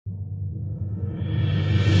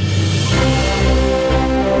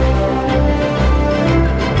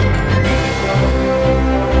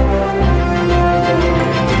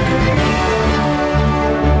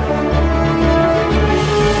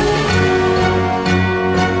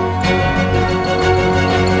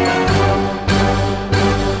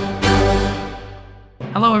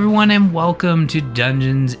everyone, and welcome to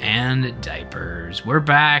Dungeons and Diapers. We're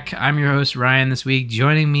back. I'm your host, Ryan, this week.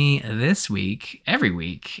 Joining me this week,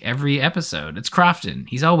 every episode, it's Crofton.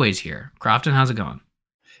 He's always here. Crofton, how's it going?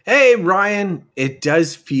 Hey, Ryan. It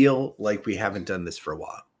does feel like we haven't done this for a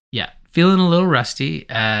while. Yeah, feeling a little rusty.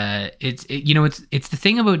 It's the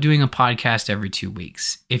thing about doing a podcast every 2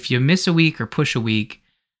 weeks. If you miss a week or push a week,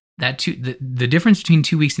 the difference between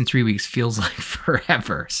 2 weeks and 3 weeks feels like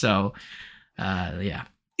forever. So, yeah.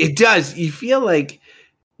 It does. You feel like,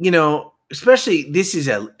 especially this is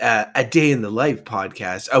a day in the life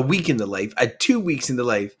podcast, a week in the life, 2 weeks in the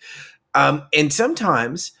life. And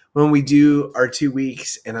sometimes when we do our 2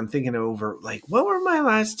 weeks and I'm thinking over like, what were my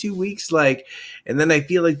last 2 weeks like? And then I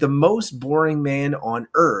feel like the most boring man on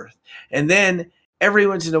earth. And then every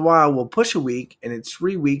once in a while we'll push a week and it's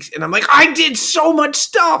 3 weeks. And I'm like, I did so much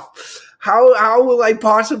stuff. How will I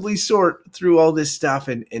possibly sort through all this stuff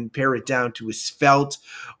and pare it down to a svelte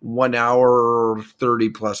 1 hour, 30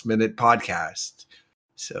 plus minute podcast?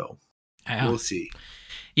 So we'll see.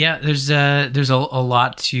 Yeah, there's a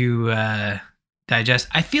lot to digest.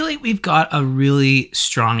 I feel like we've got a really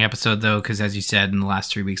strong episode though, because as you said, in the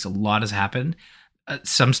last 3 weeks, a lot has happened.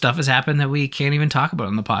 Some stuff has happened that we can't even talk about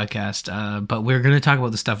on the podcast, but we're going to talk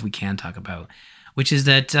about the stuff we can talk about, which is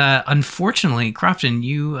that unfortunately, Crofton,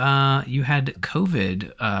 you had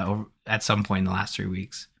COVID at some point in the last 3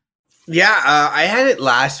 weeks. Yeah, I had it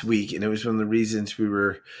last week, and it was one of the reasons we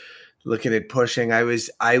were looking at pushing. I was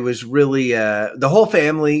really the whole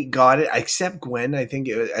family got it except Gwen. I think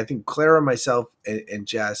Clara, myself, and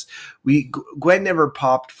Jess. Gwen never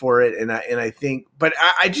popped for it, and I think, but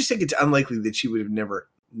I just think it's unlikely that she would have never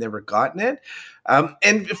gotten it.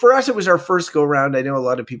 And for us, it was our first go round. I know a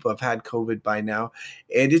lot of people have had COVID by now,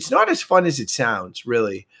 and it's not as fun as it sounds,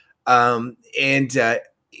 really. It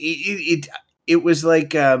was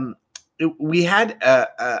like we had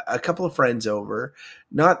a couple of friends over,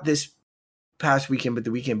 not this past weekend, but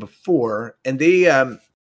the weekend before, and they,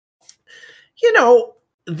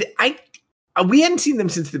 we hadn't seen them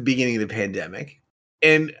since the beginning of the pandemic,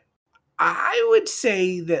 and I would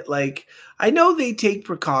say that, like, I know they take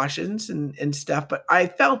precautions and stuff, but I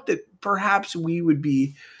felt that perhaps we would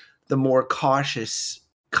be the more cautious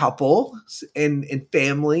couple and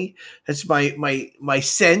family. That's my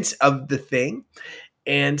sense of the thing.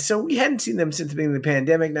 And so we hadn't seen them since the beginning of the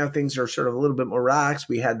pandemic. Now things are sort of a little bit more relaxed.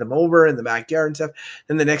 We had them over in the backyard and stuff.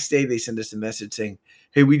 Then the next day they sent us a message saying,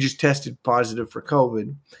 hey, we just tested positive for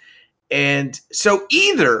COVID. And so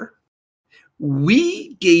either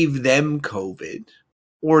we gave them COVID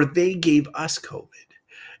or they gave us COVID.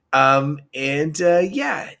 It's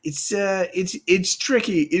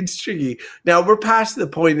tricky. It's tricky. Now we're past the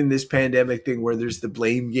point in this pandemic thing where there's the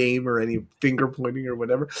blame game or any finger pointing or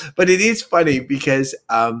whatever. But it is funny because,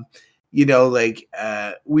 we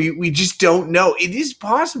just don't know. It is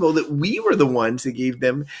possible that we were the ones that gave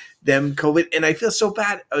them COVID. And I feel so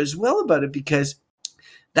bad as well about it because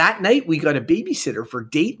that night we got a babysitter for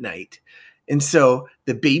date night. And so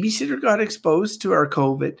the babysitter got exposed to our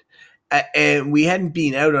COVID. And we hadn't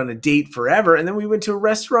been out on a date forever. And then we went to a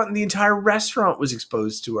restaurant and the entire restaurant was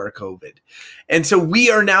exposed to our COVID. And so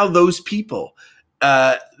we are now those people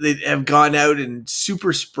that have gone out and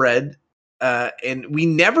super spread. And we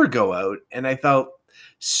never go out. And I felt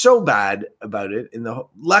so bad about it.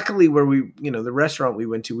 Luckily where the restaurant we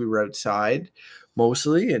went to, we were outside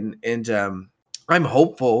mostly. And I'm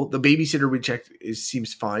hopeful. The babysitter we checked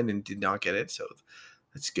seems fine and did not get it. So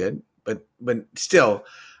that's good. But still,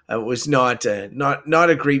 it was not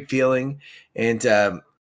a great feeling, and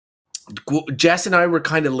Jess and I were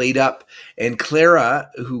kind of laid up, and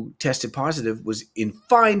Clara, who tested positive, was in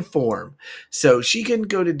fine form, so she couldn't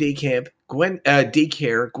go to daycare. Gwen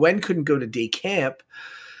couldn't go to day camp,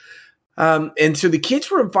 and so the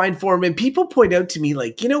kids were in fine form. And people point out to me,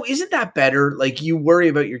 like, isn't that better? Like, you worry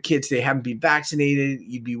about your kids; they haven't been vaccinated.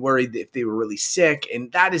 You'd be worried if they were really sick,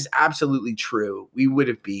 and that is absolutely true. We would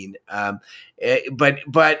have been. But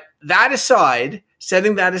that aside,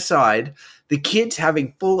 setting that aside, the kids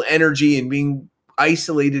having full energy and being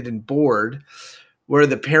isolated and bored, where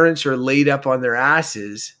the parents are laid up on their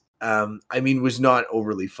asses, was not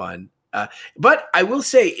overly fun. But I will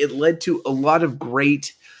say it led to a lot of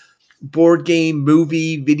great board game,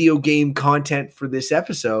 movie, video game content for this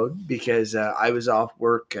episode because I was off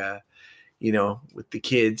work, with the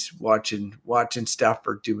kids watching stuff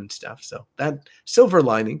or doing stuff. So that silver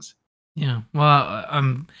linings. Yeah. Well,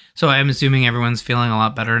 so I'm assuming everyone's feeling a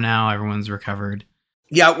lot better now. Everyone's recovered.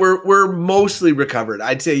 Yeah, we're mostly recovered.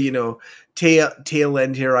 I'd say, tail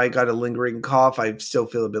end here, I got a lingering cough. I still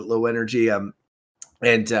feel a bit low energy.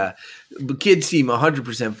 And the kids seem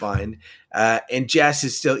 100% fine. And Jess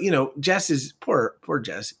is still, Jess is poor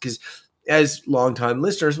Jess, because as longtime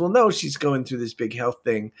listeners will know, she's going through this big health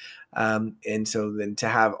thing. And so then to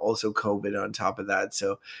have also COVID on top of that.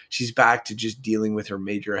 So she's back to just dealing with her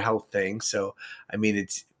major health thing. So, I mean,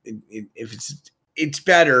 it's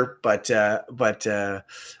better, but it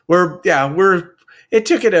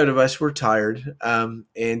took it out of us. We're tired. And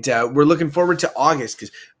we're looking forward to August,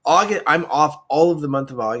 because August, I'm off all of the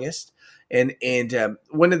month of August. And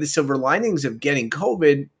one of the silver linings of getting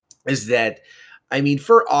COVID is that, I mean,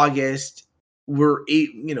 for August,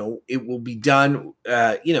 it will be done.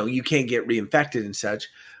 You can't get reinfected and such,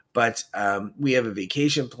 but we have a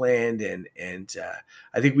vacation planned, and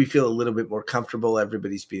I think we feel a little bit more comfortable.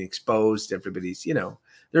 Everybody's being exposed. Everybody's,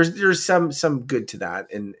 there's some good to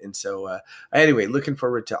that. And so anyway, looking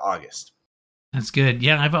forward to August. That's good.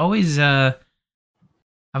 Yeah. I've always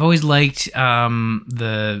liked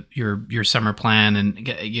your summer plan,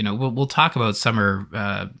 and we'll talk about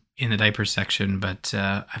summer in the diaper section, but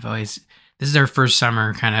this is our first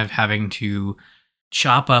summer kind of having to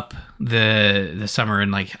chop up the summer,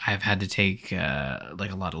 and like I've had to take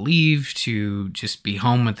like a lot of leave to just be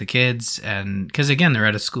home with the kids, and because again they're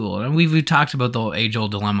out of school, and we've talked about the age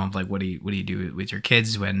old dilemma of like what do you do with your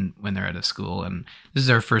kids when they're out of school, and this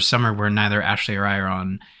is our first summer where neither Ashley or I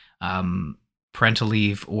are on parental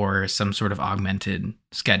leave or some sort of augmented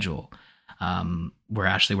schedule. Where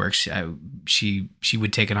Ashley works, she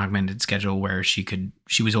would take an augmented schedule where she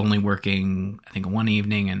was only working, I think, one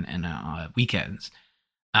evening and weekends.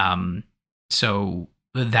 So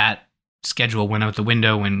that schedule went out the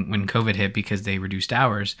window when COVID hit because they reduced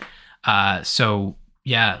hours. So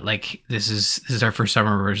yeah, like this is our first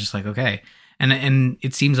summer where we're just like, okay. And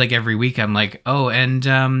it seems like every week I'm like, oh, and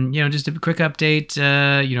just a quick update,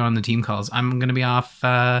 on the team calls, I'm going to be off,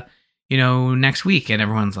 next week, and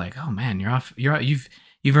everyone's like, oh man, you're off.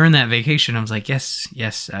 You've earned that vacation. I was like, yes.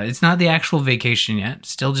 It's not the actual vacation yet.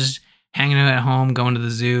 Still just hanging out at home, going to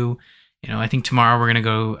the zoo. I think tomorrow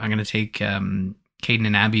I'm going to take Caden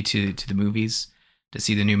and Abby to the movies to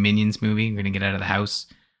see the new Minions movie. I'm going to get out of the house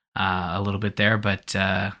a little bit there, but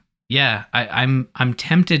yeah, I'm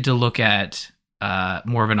tempted to look at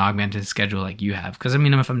more of an augmented schedule like you have, because I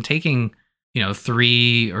mean, if I'm taking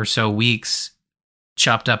 3 or so weeks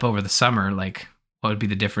chopped up over the summer, like what would be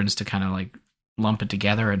the difference to kind of like lump it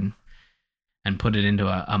together and put it into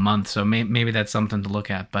a month? So maybe that's something to look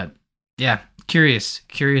at. But yeah, curious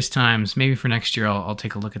times. Maybe for next year I'll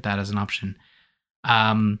take a look at that as an option.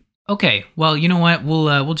 Okay, well, you know what?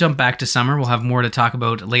 We'll jump back to summer. We'll have more to talk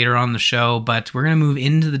about later on the show, but we're gonna move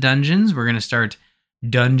into the dungeons. We're gonna start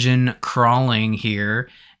dungeon crawling here,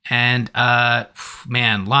 and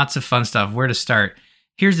man, lots of fun stuff. Where to start?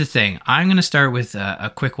 Here's the thing. I'm gonna start with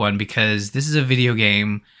a quick one, because this is a video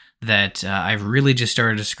game that I've really just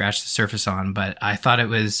started to scratch the surface on, but I thought it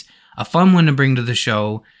was a fun one to bring to the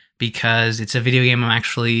show because it's a video game I'm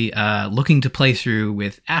actually looking to play through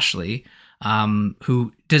with Ashley,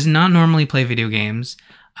 who does not normally play video games,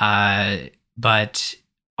 but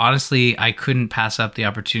honestly, I couldn't pass up the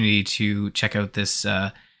opportunity to check out this.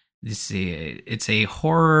 It's a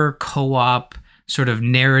horror co-op sort of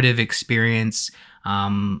narrative experience,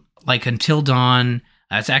 like Until Dawn.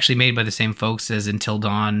 It's actually made by the same folks as Until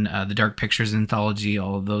Dawn, the Dark Pictures anthology,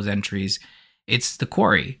 all of those entries. It's The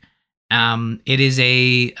Quarry. It is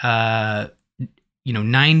a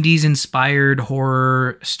 90s inspired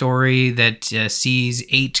horror story that sees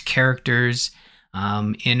 8 characters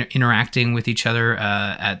interacting with each other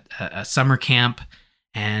at a summer camp,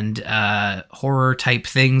 and horror type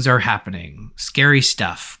things are happening. Scary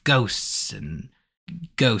stuff, ghosts,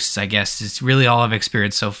 I guess, is really all I've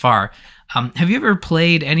experienced so far. Have you ever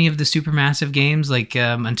played any of the Supermassive games like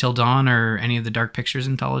Until Dawn or any of the Dark Pictures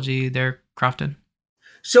anthology there, Crofton?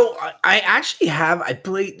 So I actually have. I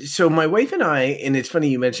played. So my wife and I, and it's funny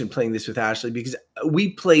you mentioned playing this with Ashley, because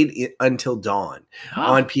we played Until Dawn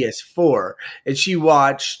on PS4, and she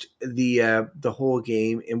watched the whole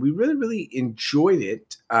game, and we really, really enjoyed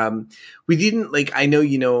it. We didn't like. I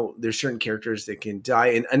know there's certain characters that can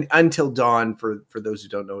die, and Until Dawn, for those who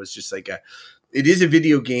don't know, is just like it is a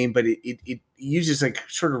video game, but it uses like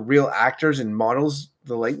sort of real actors and models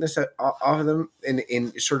the likeness off of them,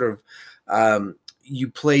 in sort of. You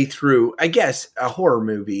play through, I guess, a horror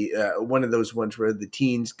movie, one of those ones where the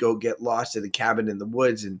teens go get lost at a cabin in the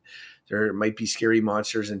woods, and there might be scary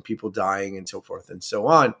monsters and people dying and so forth and so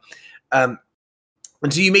on.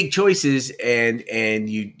 And so you make choices and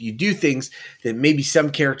you do things that maybe some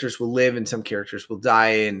characters will live and some characters will die,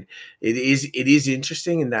 and it is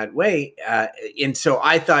interesting in that way. And so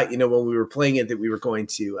I thought, when we were playing it, that we were going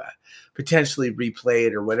to potentially replay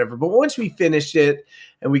it or whatever. But once we finished it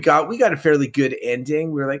and we got a fairly good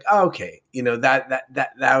ending, we were like, oh, okay,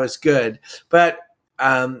 that was good. But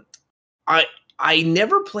I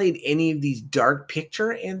never played any of these dark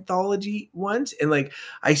picture anthology ones. And like,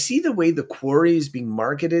 I see the way The Quarry is being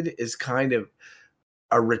marketed as kind of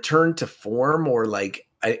a return to form, or like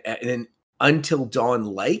an Until Dawn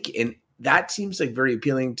like. And that seems like very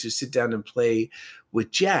appealing to sit down and play with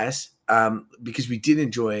Jess, because we did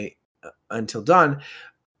enjoy Until Dawn.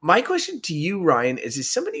 My question to you, Ryan,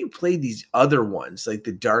 is somebody who played these other ones, like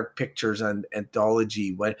the Dark Pictures on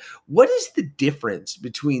Anthology, what is the difference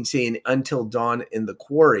between, say, an Until Dawn and The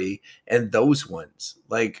Quarry and those ones?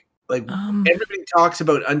 Like everybody talks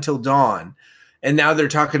about Until Dawn, and now they're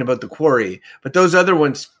talking about The Quarry, but those other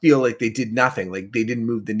ones feel like they did nothing, like they didn't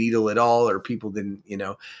move the needle at all, or people didn't,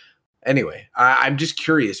 Anyway, I'm just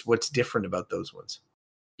curious what's different about those ones.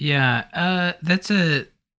 Yeah, that's a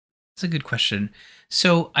good question.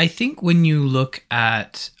 So I think when you look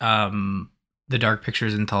at the Dark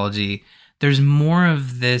Pictures anthology, there's more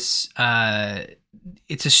of this.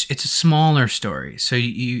 It's a smaller story, so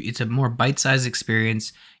it's a more bite-sized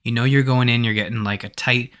experience. You're going in, you're getting like a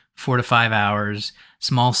tight 4 to 5 hours,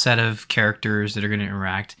 small set of characters that are going to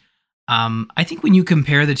interact. I think when you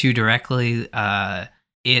compare the two directly, they're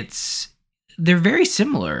very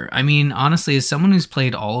similar. I mean, honestly, as someone who's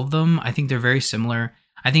played all of them, I think they're very similar.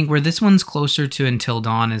 I think where this one's closer to Until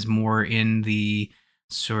Dawn is more in the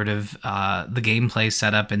sort of the gameplay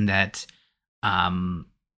setup, in that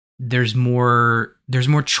there's more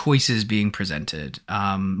choices being presented,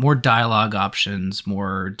 more dialogue options,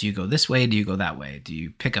 more, do you go this way, do you go that way, do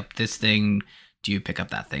you pick up this thing, do you pick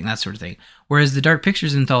up that thing, that sort of thing. Whereas the Dark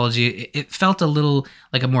Pictures anthology, it felt a little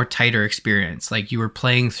like a more tighter experience, like you were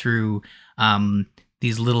playing through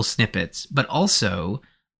these little snippets. But also,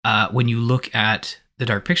 when you look at the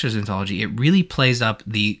Dark Pictures anthology, it really plays up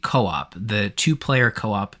the co-op, the 2-player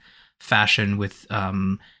co-op fashion with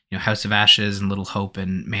House of Ashes and Little Hope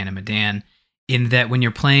and Man of Medan, in that when you're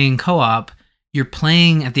playing co-op, you're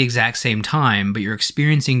playing at the exact same time, but you're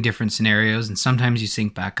experiencing different scenarios, and sometimes you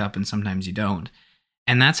sync back up and sometimes you don't.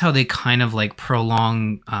 And that's how they kind of like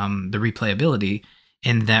prolong the replayability,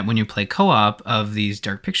 in that when you play co-op of these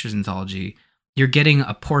Dark Pictures anthology, you're getting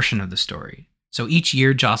a portion of the story. So each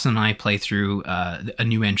year, Jocelyn and I play through a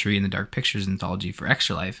new entry in the Dark Pictures anthology for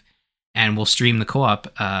Extra Life, and we'll stream the co-op,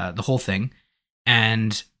 the whole thing,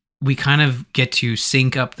 and we kind of get to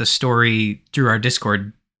sync up the story through our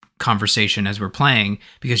Discord conversation as we're playing,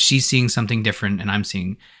 because she's seeing something different and I'm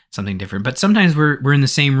seeing something different. But sometimes we're in the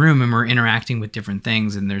same room and we're interacting with different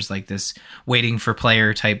things, and there's like this waiting for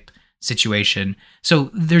player type situation. So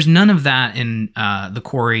there's none of that in The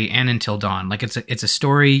Quarry and Until Dawn. Like it's a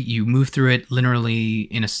story, you move through it linearly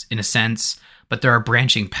in a sense, but there are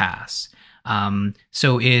branching paths.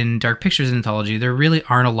 So in Dark Pictures anthology, there really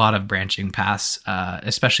aren't a lot of branching paths,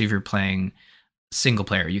 especially if you're playing single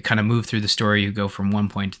player. You kind of move through the story, you go from one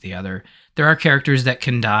point to the other. There are characters that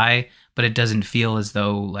can die, but it doesn't feel as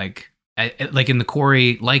though like in The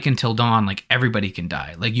Quarry, like Until Dawn, like everybody can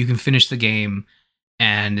die. Like you can finish the game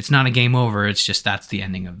and it's not a game over. It's just that's the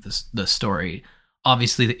ending of the story.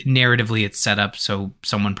 Obviously, narratively, it's set up so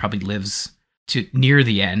someone probably lives to near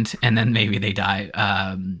the end and then maybe they die.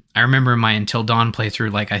 I remember my Until Dawn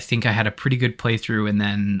playthrough, like I think I had a pretty good playthrough, and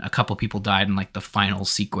then a couple people died in like the final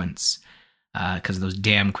sequence because of those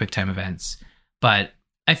damn QuickTime events. But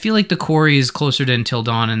I feel like The Quarry is closer to Until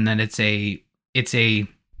Dawn in that it's a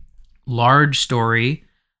large story.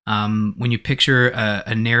 When you picture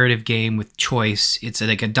a narrative game with choice, it's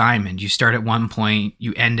like a diamond. You start at one point,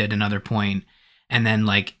 you end at another point, and then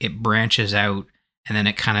like it branches out, and then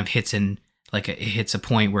it kind of hits it hits a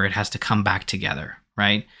point where it has to come back together,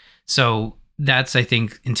 right? So that's, I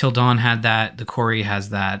think, Until Dawn had that, The Quarry has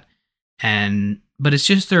that, but it's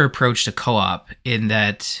just their approach to co-op in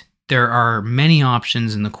that there are many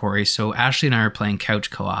options in The Quarry. So Ashley and I are playing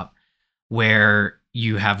couch co-op, where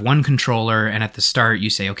you have one controller, and at the start you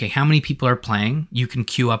say, okay, how many people are playing? You can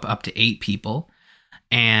queue up to 8 people,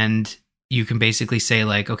 and you can basically say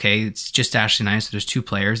like, okay, it's just Ashley and I, so there's 2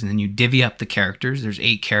 players, and then you divvy up the characters. There's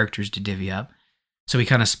 8 characters to divvy up. So we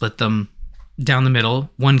kind of split them down the middle.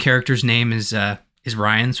 One character's name is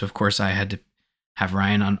Ryan, so of course I had to have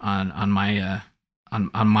Ryan on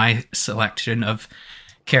my selection of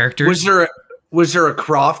characters. Was there a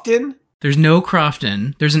Crofton? There's no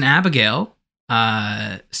Crofton. There's an Abigail.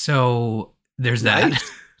 So there's that.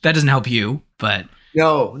 Nice. That doesn't help you, but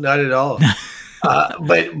No, not at all.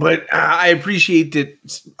 But I appreciate that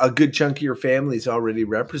a good chunk of your family is already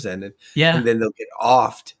represented, Yeah. and then they'll get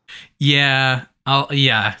offed. Yeah.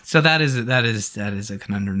 Yeah. So that is a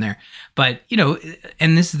conundrum there. But,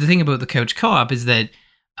 and this is the thing about the couch co-op is that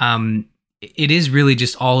it is really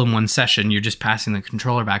just all in one session. You're just passing the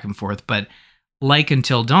controller back and forth. But like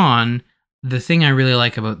Until Dawn, the thing I really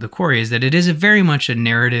like about The Quarry is that it is very much a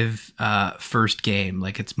narrative first game.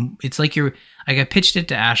 Like it's like I pitched it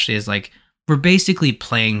to Ashley as like, we're basically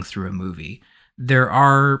playing through a movie. There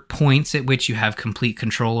are points at which you have complete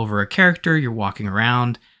control over a character. You're walking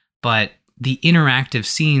around, but the interactive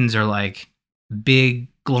scenes are like big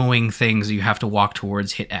glowing things you have to walk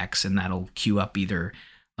towards, hit X, and that'll queue up either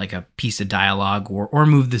like a piece of dialogue or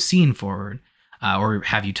move the scene forward or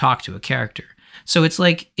have you talk to a character. So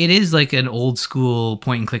it is like an old school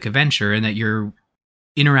point and click adventure in that you're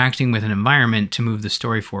interacting with an environment to move the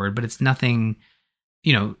story forward, but it's nothing,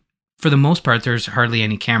 for the most part, there's hardly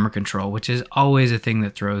any camera control, which is always a thing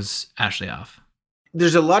that throws Ashley off.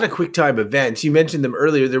 There's a lot of QuickTime events. You mentioned them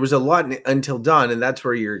earlier. There was a lot in Until Dawn, and that's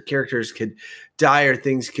where your characters could die or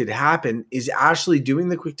things could happen. Is Ashley doing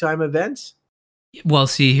the QuickTime events? Well,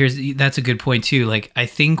 see, that's a good point too. Like, I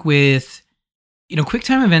think with,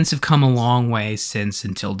 QuickTime events have come a long way since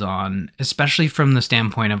Until Dawn, especially from the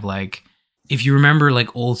standpoint of like, if you remember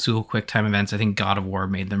like old school QuickTime events, I think God of War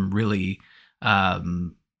made them really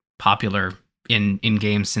popular in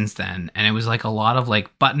games since then. And it was like a lot of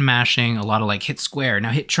like button mashing, a lot of like hit square,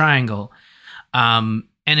 now hit triangle. And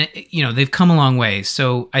they've come a long way.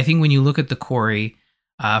 So I think when you look at The Quarry,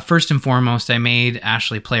 first and foremost, I made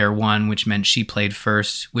Ashley player 1, which meant she played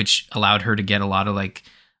first, which allowed her to get a lot of like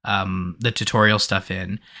the tutorial stuff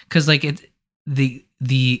in. Cause like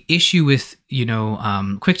the issue with,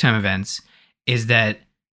 QuickTime events is that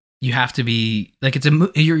you have to be like,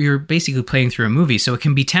 you're basically playing through a movie. So it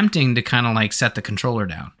can be tempting to kind of like set the controller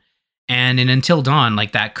down. And in Until Dawn,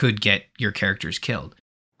 like that could get your characters killed.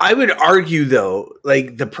 I would argue, though,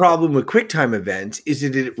 like the problem with QuickTime events is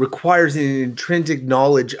that it requires an intrinsic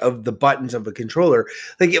knowledge of the buttons of a controller.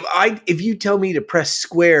 Like if you tell me to press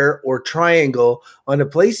square or triangle on a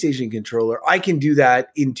PlayStation controller, I can do that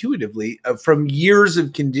intuitively from years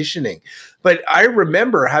of conditioning. But I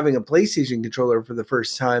remember having a PlayStation controller for the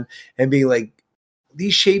first time and being like,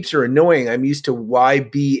 these shapes are annoying. I'm used to Y,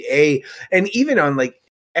 B, A. And even on like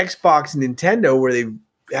Xbox and Nintendo, where they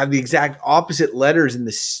have the exact opposite letters in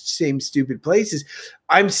the same stupid places,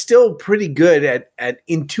 I'm still pretty good at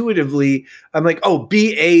intuitively. I'm like, oh,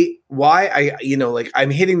 B-A-Y. I'm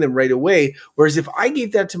hitting them right away. Whereas if I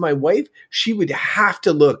gave that to my wife, she would have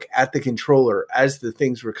to look at the controller as the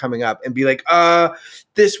things were coming up and be like,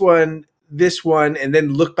 this one, and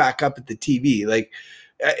then look back up at the TV. Like,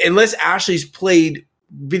 unless Ashley's played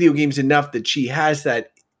video games enough that she has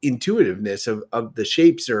that intuitiveness of the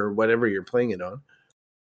shapes or whatever you're playing it on.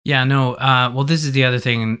 Yeah, no. Well, this is the other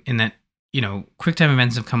thing in that, QuickTime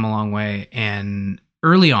events have come a long way. And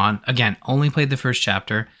early on, again, only played the first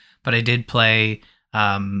chapter, but I did play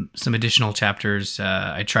some additional chapters.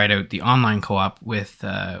 I tried out the online co-op with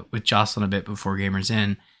Jocelyn a bit before Gamers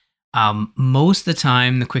In. Most of the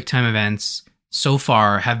time, the QuickTime events so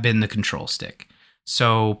far have been the control stick.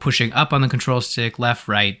 So pushing up on the control stick, left,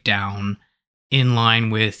 right, down, in line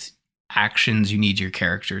with actions you need your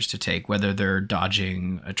characters to take, whether they're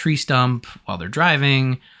dodging a tree stump while they're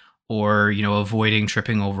driving or, avoiding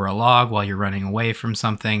tripping over a log while you're running away from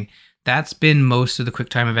something. That's been most of the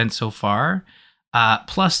QuickTime events so far.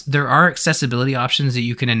 Plus, there are accessibility options that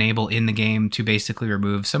you can enable in the game to basically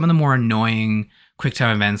remove some of the more annoying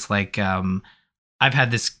QuickTime events. Like I've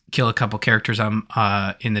had this kill a couple characters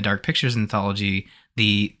in the Dark Pictures anthology,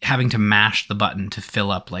 the having to mash the button to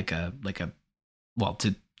fill up to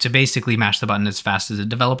basically mash the button as fast as a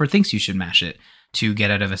developer thinks you should mash it to get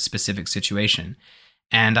out of a specific situation.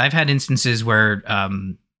 And I've had instances where,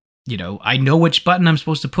 I know which button I'm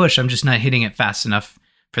supposed to push. I'm just not hitting it fast enough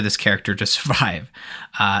for this character to survive.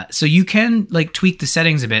 So you can like tweak the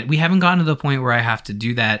settings a bit. We haven't gotten to the point where I have to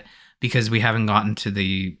do that because we haven't gotten to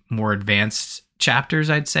the more advanced chapters,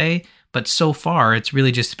 I'd say. But so far, it's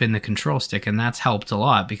really just been the control stick. And that's helped a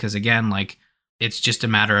lot because, again, like it's just a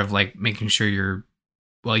matter of like making sure you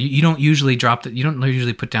don't usually you don't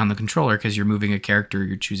usually put down the controller because you're moving a character,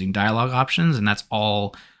 you're choosing dialogue options, and that's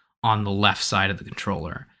all on the left side of the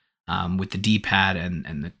controller with the D-pad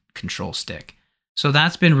and the control stick. So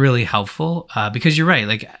that's been really helpful because you're right,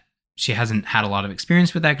 like she hasn't had a lot of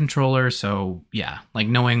experience with that controller. So yeah, like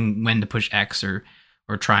knowing when to push X or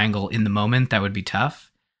triangle in the moment, that would be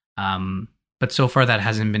tough. But so far that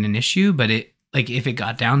hasn't been an issue, but like if it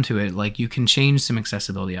got down to it, like you can change some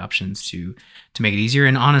accessibility options to make it easier.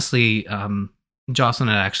 And honestly, Jocelyn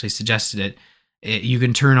had actually suggested it. You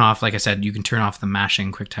can turn off, like I said, you can turn off the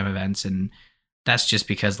mashing QuickTime events, and that's just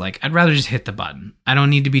because like I'd rather just hit the button. I don't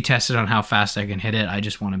need to be tested on how fast I can hit it. I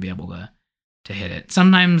just want to be able to hit it.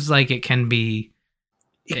 Sometimes like it can be.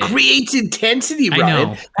 It creates intensity, Ryan. I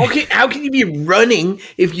know. How can you be running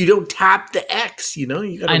if you don't tap the X? You know,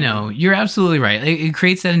 I know, you're absolutely right. It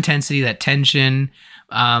creates that intensity, that tension.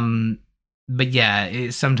 But yeah,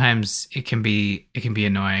 sometimes it can be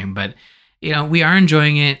annoying. But you know, we are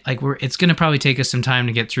enjoying it. Like it's going to probably take us some time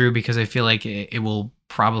to get through because I feel like it will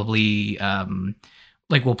probably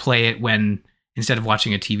like we'll play it when instead of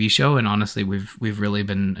watching a TV show. And honestly, we've really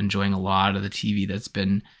been enjoying a lot of the TV that's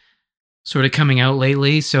been sort of coming out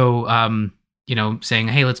lately. So, you know, saying,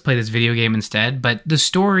 hey, let's play this video game instead. But the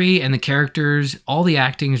story and the characters, all the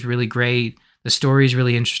acting is really great. The story is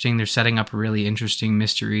really interesting. They're setting up a really interesting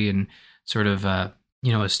mystery and sort of,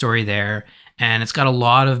 you know, a story there. And it's got a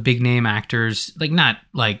lot of big name actors, like not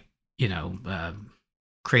like, you know,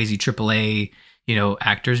 crazy AAA, you know,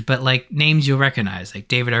 actors, but like names you'll recognize, like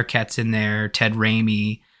David Arquette's in there, Ted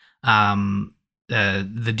Raimi,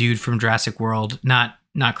 the dude from Jurassic World, not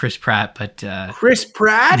Chris Pratt, but Chris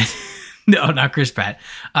Pratt? No, not Chris Pratt.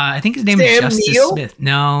 I think his name is Justice Neill? Smith.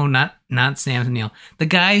 No, not Sam Neill. The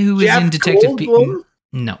guy who was Jeff in Detective Goldblum?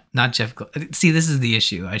 No, not Jeff Goldblum. See, this is the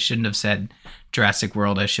issue. I shouldn't have said Jurassic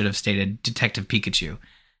World. I should have stated Detective Pikachu.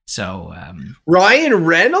 So Ryan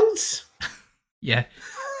Reynolds? Yeah.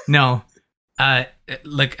 No.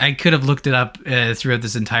 Look, I could have looked it up throughout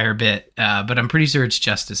this entire bit, but I'm pretty sure it's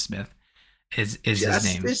Justice Smith. Is his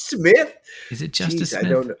name Justice Smith? Is it Justice Smith? I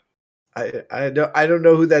don't know. I don't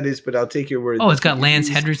know who that is, but I'll take your word. Oh, it's got Lance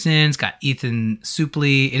Henriksen. It's got Ethan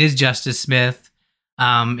Suplee. It is Justice Smith.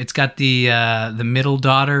 It's got the middle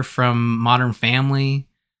daughter from Modern Family.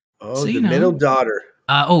 Oh, so, the middle daughter.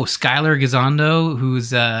 Skylar Gisondo,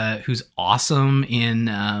 who's awesome in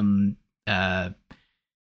God,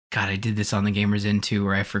 I did this on the Gamers Inn too,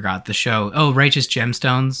 where I forgot the show. Oh, Righteous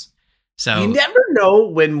Gemstones. So you never know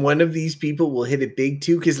when one of these people will hit it big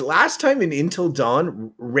too. Because last time in Until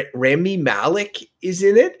Dawn, Rami Malek is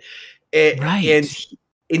in it, right?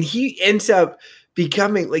 And he ends up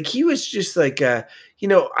becoming like he was just like you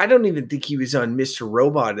know, I don't even think he was on Mr.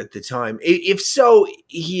 Robot at the time. If so,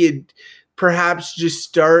 he had perhaps just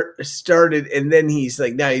started, and then he's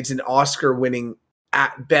like now he's an Oscar-winning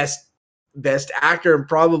at best actor, and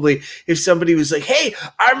probably if somebody was like, hey,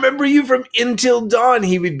 I remember you from Until Dawn,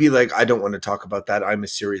 he would be like, I don't want to talk about that, I'm a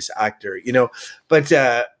serious actor, you know. But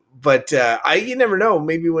you never know,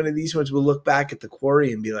 maybe one of these ones will look back at The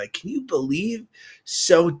Quarry and be like, can you believe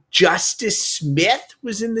Justice Smith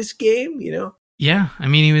was in this game, you know? Yeah, I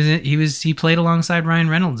mean he played alongside Ryan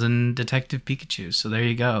Reynolds in Detective Pikachu, so there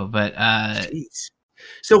you go. But jeez.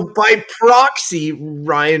 So by proxy,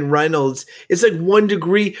 Ryan Reynolds, it's like 1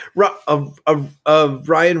 degree of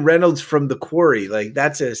Ryan Reynolds from The Quarry. Like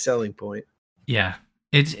that's a selling point. Yeah,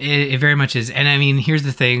 it very much is. And I mean, here's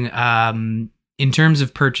the thing. In terms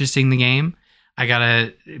of purchasing the game, I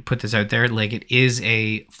gotta put this out there. Like it is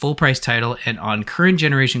a full price title, and on current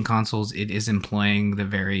generation consoles, it is employing the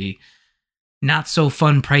very not so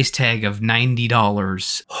fun price tag of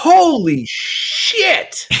 $90. Holy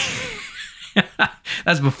shit!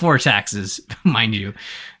 That's before taxes, mind you.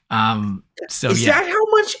 So is that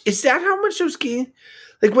how much those games?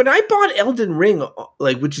 Like when I bought Elden Ring,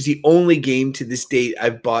 like which is the only game to this date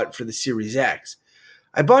I've bought for the Series X.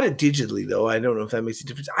 I bought it digitally though. I don't know if that makes a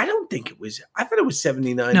difference. I don't think it was. I thought it was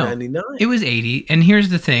 $79.99. It was $80. And here's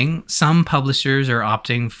the thing: some publishers are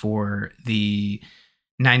opting for the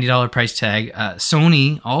 $90 price tag.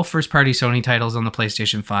 Sony, all first-party Sony titles on the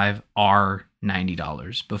PlayStation 5 are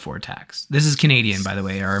 $90 before tax. This is Canadian, by the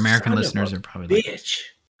way. Our American listeners are probably bitch.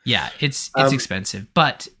 Yeah, it's expensive.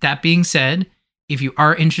 But that being said, if you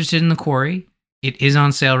are interested in The Quarry, it is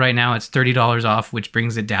on sale right now. It's $30 off, which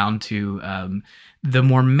brings it down to the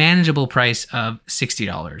more manageable price of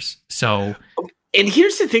 $60. So, and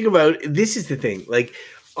here's the thing about this is the thing. Like,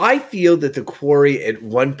 I feel that The Quarry at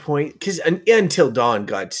one point, because Until Dawn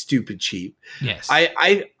got stupid cheap. Yes,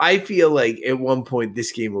 I feel like at one point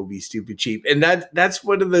this game will be stupid cheap, and that's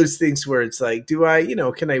one of those things where it's like, do I,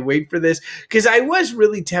 can I wait for this? Because I was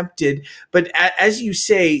really tempted, but as you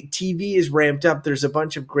say, TV is ramped up. There's a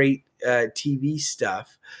bunch of great TV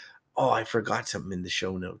stuff. Oh, I forgot something in the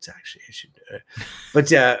show notes. Actually, I should. But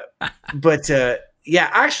yeah.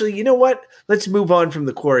 Actually, you know what? Let's move on from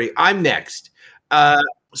The Quarry. I'm next.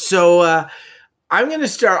 So I'm going to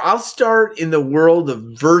start. I'll start in the world of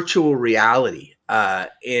virtual reality.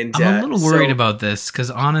 And I'm a little worried so about this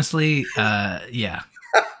because honestly, yeah.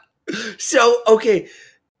 so okay.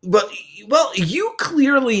 Well, you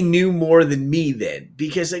clearly knew more than me then,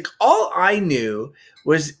 because like all I knew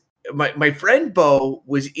was my friend Bo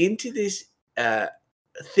was into this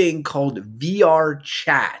thing called VR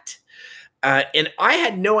chat. And I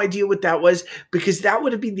had no idea what that was, because that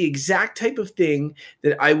would have been the exact type of thing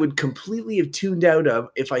that I would completely have tuned out of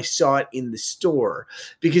if I saw it in the store,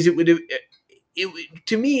 because it would have,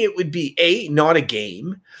 to me, it would be A, not a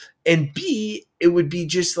game, and B, it would be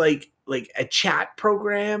just like a chat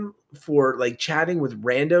program for like chatting with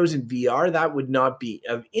randos in VR. That would not be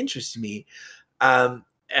of interest to me.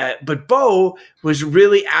 But Bo was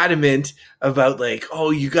really adamant about like,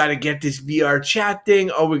 oh, you got to get this VR chat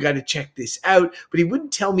thing. Oh, we got to check this out. But he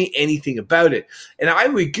wouldn't tell me anything about it. And I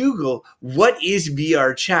would Google what is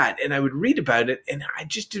VR chat, and I would read about it, and I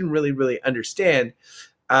just didn't really understand.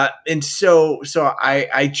 And so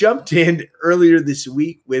I jumped in earlier this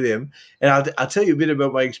week with him, and I'll tell you a bit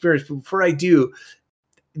about my experience. But before I do,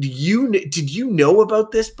 did you know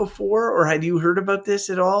about this before, or had you heard about this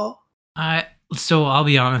at all? So I'll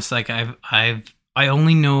be honest, like I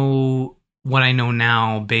only know what I know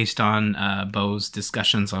now based on Bo's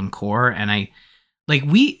discussions on Core, and I like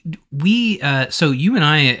we so you and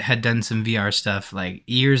I had done some VR stuff like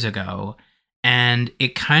years ago, and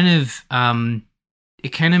it kind of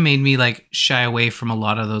made me like shy away from a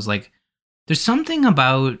lot of those. Like there's something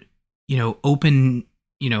about, open,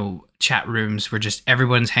 chat rooms where just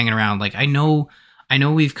everyone's hanging around. Like I know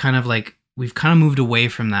we've kind of moved away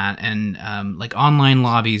from that, and like online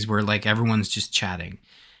lobbies where like everyone's just chatting.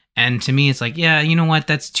 And to me, it's like, yeah, you know what?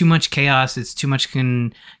 That's too much chaos. It's too much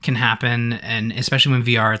can happen, and especially when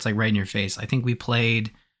VR, it's like right in your face. I think we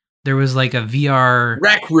played. There was like a VR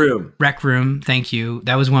Rec Room. Thank you.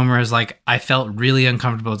 That was one where I was like, I felt really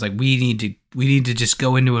uncomfortable. It's like we need to just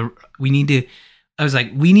go into I was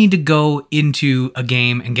like, we need to go into a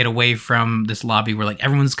game and get away from this lobby where like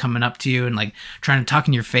everyone's coming up to you and like trying to talk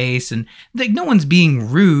in your face, and like no one's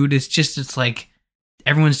being rude. It's like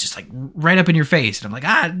everyone's just like right up in your face. And I'm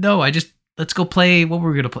like, no, let's go play what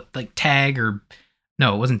we're going to play, like tag, or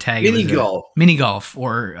no, it wasn't tag. Mini golf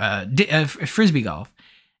or frisbee golf.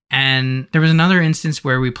 And there was another instance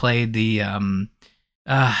where we played the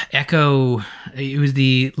Echo. It was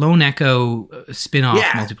the Lone Echo spin-off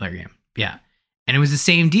multiplayer game. Yeah. And it was the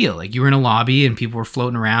same deal. Like you were in a lobby and people were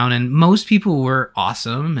floating around, and most people were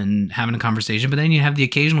awesome and having a conversation. But then you have the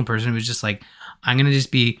occasional person who was just like, I'm going to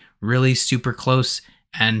just be really super close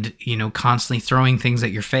and, constantly throwing things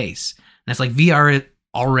at your face. And it's like VR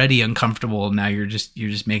already uncomfortable. Now you're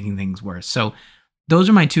just making things worse. So those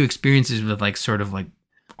are my two experiences with like sort of like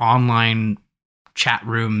online chat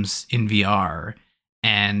rooms in VR.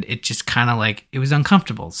 And it just kind of like, it was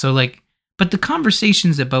uncomfortable. So like, but the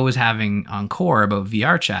conversations that Bo was having on Core about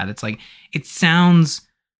VR chat, it's like, it sounds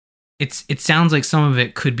like some of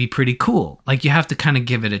it could be pretty cool. Like you have to kind of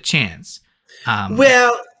give it a chance.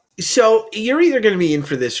 So you're either going to be in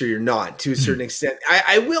for this or you're not, to a certain extent.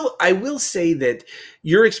 I will say that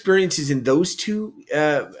your experiences in those two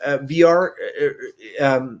VR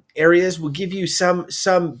areas will give you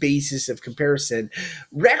some basis of comparison.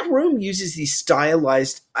 Rec Room uses these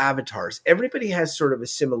stylized avatars. Everybody has sort of a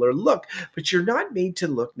similar look, but you're not made to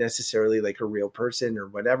look necessarily like a real person or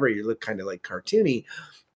whatever. You look kind of like cartoony.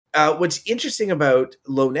 What's interesting about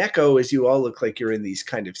Lone Echo is you all look like you're in these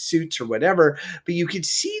kind of suits or whatever, but you can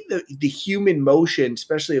see the human motion,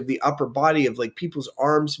 especially of the upper body, of like people's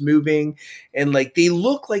arms moving, and like they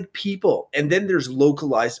look like people. And then there's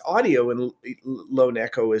localized audio in Lone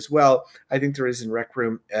Echo as well. I think there is in Rec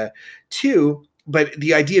Room too. But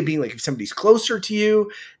the idea being like if somebody's closer to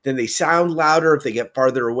you, then they sound louder. If they get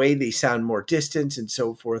farther away, they sound more distant, and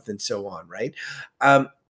so forth and so on, right?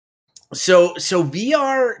 So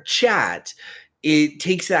VR chat, it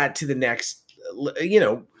takes that to the next,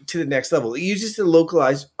 to the next level. It uses the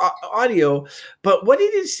localized audio, but what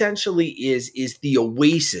it essentially is the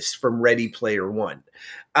Oasis from Ready Player One.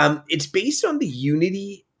 It's based on the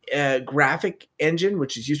Unity graphic engine,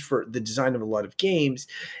 which is used for the design of a lot of games,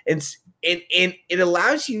 and it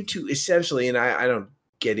allows you to essentially, and I don't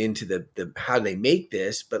get into the how they make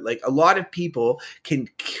this, but like a lot of people can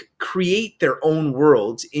create their own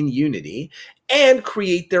worlds in Unity and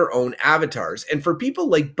create their own avatars. And for people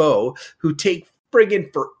like Bo, who take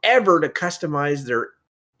friggin' forever to customize their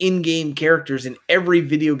in-game characters in every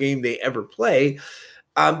video game they ever play,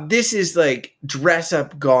 this is like dress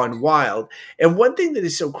up gone wild. And one thing that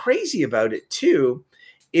is so crazy about it too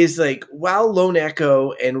is like while Lone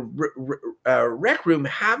Echo and Rec Room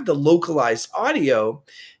have the localized audio,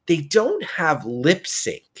 they don't have lip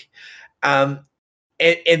sync.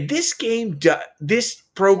 and this this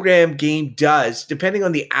program game does, depending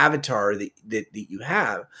on the avatar that you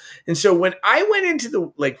have. And so when I went into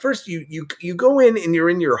the, like, first you go in and you're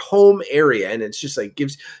in your home area, and it's just like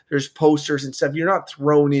there's posters and stuff. You're not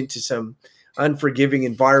thrown into some unforgiving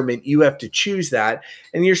environment. You have to choose that,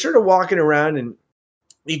 and you're sort of walking around, and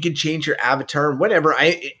you can change your avatar and whatever.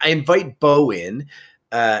 I invite Bo in.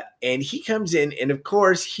 And he comes in, and of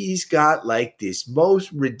course he's got like this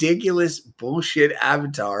most ridiculous bullshit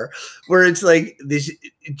avatar where it's like this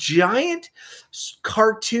giant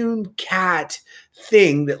cartoon cat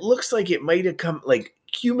thing that looks like it might have come, like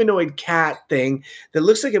humanoid cat thing that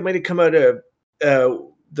looks like it might have come out of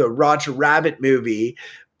the Roger Rabbit movie,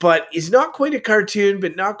 but is not quite a cartoon,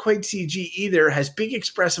 but not quite CG either, has big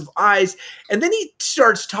expressive eyes. And then he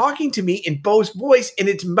starts talking to me in Bo's voice, and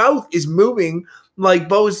its mouth is moving like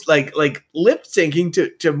Bo's like lip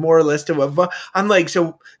syncing to more or less to what I'm like.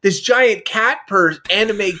 So this giant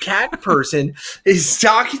anime cat person is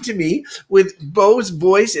talking to me with Bo's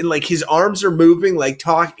voice, and like his arms are moving, like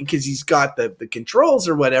talking, because he's got the controls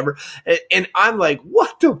or whatever. And I'm like,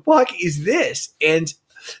 what the fuck is this? And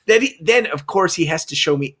then of course he has to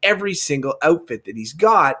show me every single outfit that he's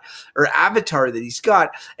got or avatar that he's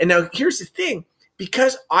got. And now here's the thing.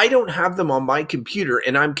 Because I don't have them on my computer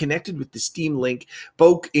and I'm connected with the Steam Link,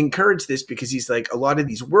 Bo encouraged this because he's like, a lot of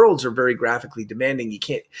these worlds are very graphically demanding. You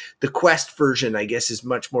can't, the Quest version, I guess, is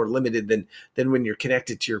much more limited than when you're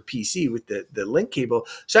connected to your PC with the link cable.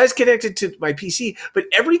 So I was connected to my PC, but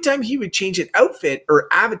every time he would change an outfit or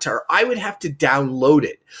avatar, I would have to download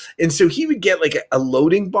it. And so he would get like a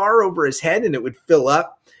loading bar over his head, and it would fill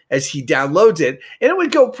up as he downloads it, and it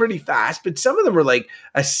would go pretty fast, but some of them were like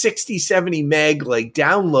a 60, 70 meg like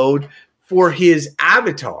download for his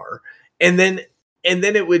avatar. And then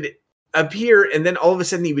it would appear, and then all of a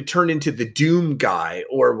sudden he would turn into the Doom guy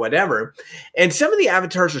or whatever. And some of the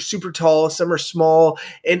avatars are super tall, some are small,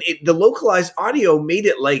 and the localized audio made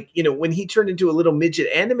it like, you know, when he turned into a little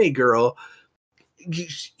midget anime girl,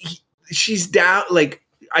 she's down, like,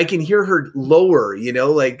 I can hear her lower, you know,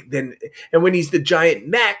 like then, and when he's the giant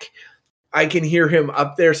mech, I can hear him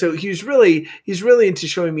up there. So he's really into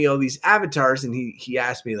showing me all these avatars. And he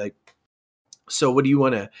asked me like, so what do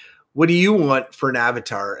you want for an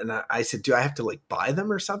avatar? And I said, do I have to like buy them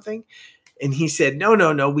or something? And he said,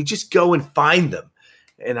 no, we just go and find them.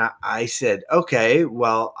 And I said, okay,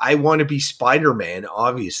 well, I want to be Spider-Man,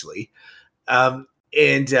 obviously.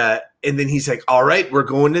 And then he's like, all right, we're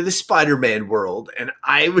going to the Spider-Man world. And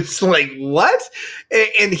I was like, what?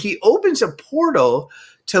 And he opens a portal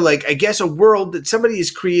to, like, I guess a world that somebody has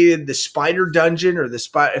created, the Spider Dungeon or the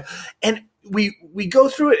Spider. And we go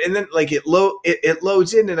through it, and then like it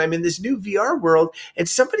loads in, and I'm in this new VR world, and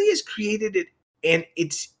somebody has created it. And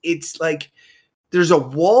it's like, there's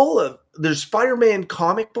Spider-Man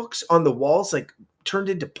comic books on the walls, like turned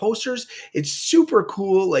into posters. It's super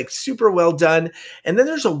cool, like super well done. And then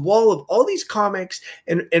there's a wall of all these comics,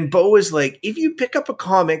 and Bo is like, if you pick up a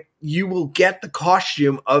comic, you will get the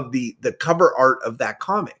costume of the cover art of that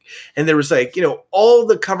comic. And there was like, you know, all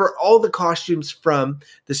the costumes from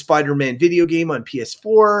the Spider-Man video game on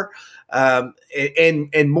PS4,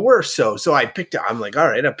 and more so. So I picked up, I'm like, all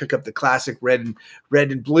right, I'll pick up the classic red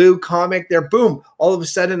and blue comic there. Boom. All of a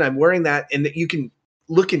sudden I'm wearing that, and that you can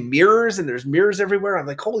look in mirrors, and there's mirrors everywhere. I'm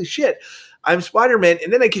like, holy shit, I'm Spider-Man.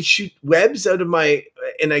 And then I could shoot webs out of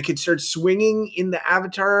and I could start swinging in the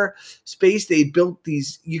avatar space. They built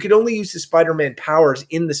these, you could only use the Spider-Man powers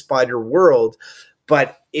in the spider world,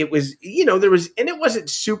 but it was, you know, and it wasn't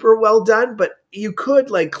super well done, but you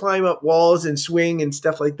could like climb up walls and swing and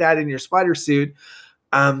stuff like that in your spider suit.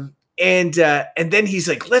 And then he's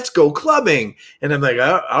like, let's go clubbing. And I'm like,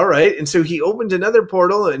 oh, all right. And so he opened another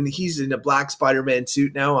portal, and he's in a black Spider-Man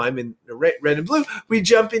suit now. I'm in red and blue. We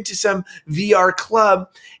jump into some VR club,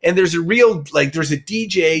 and there's there's a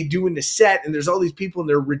DJ doing the set, and there's all these people in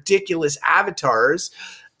their ridiculous avatars.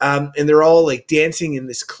 And they're all like dancing in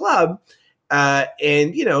this club.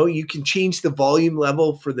 And you know, you can change the volume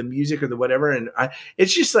level for the music or the whatever. And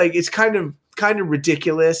it's just like, it's kind of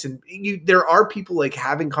ridiculous. And there are people like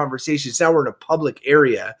having conversations. Now we're in a public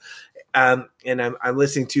area. And I'm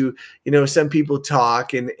listening to, you know, some people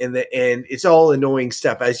talk, and it's all annoying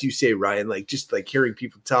stuff, as you say, Ryan, like just like hearing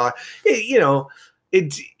people talk,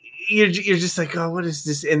 you're just like, oh, what is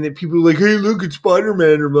this? And then people are like, hey, look, it's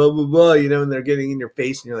Spider-Man or blah, blah, blah, you know, and they're getting in your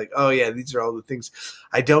face, and you're like, oh yeah, these are all the things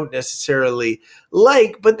I don't necessarily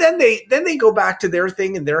like. But then they go back to their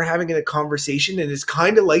thing, and they're having a conversation, and it's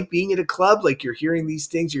kind of like being at a club. Like, you're hearing these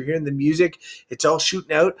things, you're hearing the music, it's all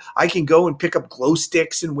shooting out. I can go and pick up glow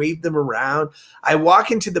sticks and wave them around. I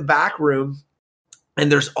walk into the back room,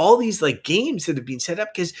 And there's all these like games that have been set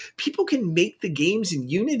up because people can make the games in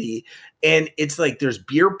Unity. And it's like there's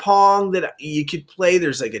beer pong that you could play.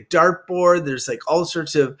 There's like a dartboard. There's like all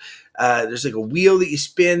sorts of there's like a wheel that you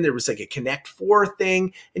spin. There was like a Connect Four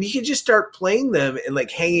thing, and you can just start playing them and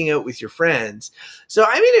like hanging out with your friends. So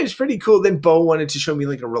I mean, it was pretty cool. Then Bo wanted to show me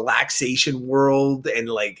like a relaxation world, and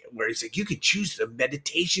like where he's like, you could choose the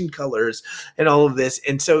meditation colors and all of this.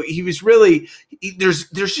 And so he was really there's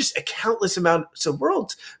just a countless amounts of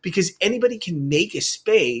worlds because anybody can make a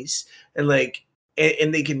space and like.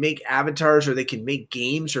 And they can make avatars or they can make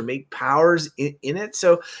games or make powers in it.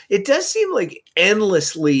 So it does seem like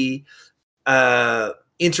endlessly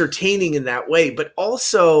entertaining in that way, but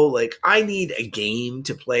also like I need a game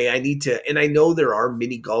to play. And I know there are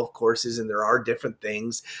mini golf courses and there are different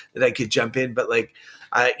things that I could jump in, but like,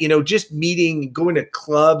 just going to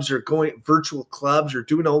clubs or going virtual clubs or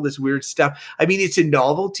doing all this weird stuff. I mean, it's a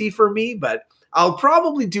novelty for me, but I'll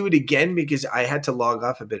probably do it again because I had to log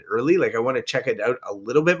off a bit early. Like I want to check it out a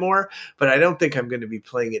little bit more, but I don't think I'm going to be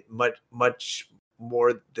playing it much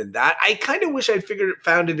more than that. I kind of wish I'd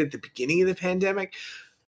found it at the beginning of the pandemic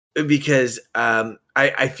because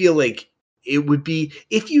I feel like it would be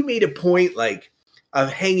if you made a point like of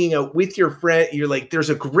hanging out with your friend. You're like, there's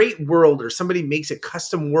a great world or somebody makes a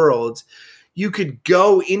custom world. You could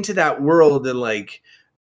go into that world and like,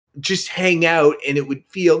 just hang out and it would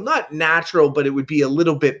feel not natural, but it would be a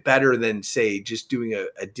little bit better than say just doing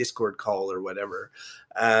a Discord call or whatever.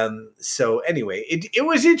 So anyway, it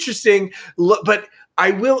was interesting, but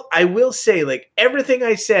I will say like everything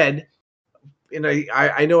I said, and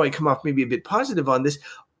I know I come off maybe a bit positive on this.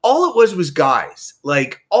 All it was guys.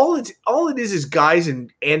 Like all it is guys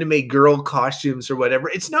in anime girl costumes or whatever.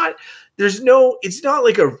 It's not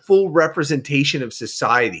like a full representation of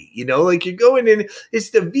society, like you're going in, it's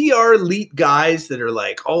the VR elite guys that are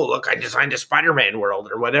like, oh, look, I designed a Spider-Man world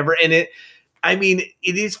or whatever. And it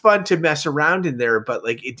is fun to mess around in there, but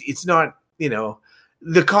like, it's not,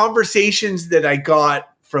 the conversations that I got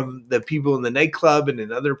from the people in the nightclub and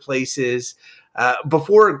in other places,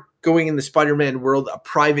 before going in the Spider-Man world, a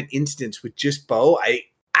private instance with just Bo, I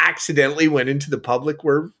accidentally went into the public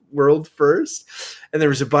world first, and there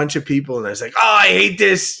was a bunch of people, and I was like, "Oh, I hate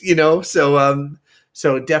this,"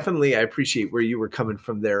 So definitely, I appreciate where you were coming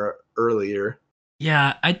from there earlier.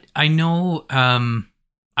 Yeah, I know.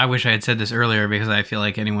 I wish I had said this earlier because I feel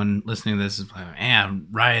like anyone listening to this is like, "Man,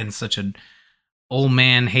 Ryan's such an old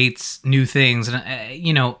man, hates new things,"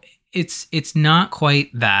 and it's not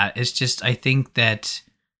quite that. It's just I think that.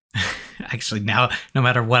 Actually, now, no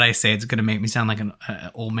matter what I say, it's going to make me sound like an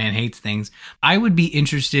old man hates things. I would be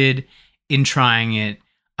interested in trying it.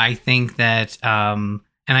 I think that, and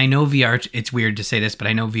I know VR, it's weird to say this, but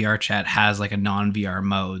I know VR chat has like a non-VR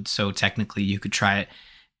mode. So technically you could try it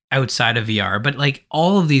outside of VR, but like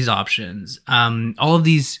all of these options, all of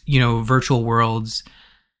these, virtual worlds,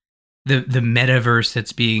 the metaverse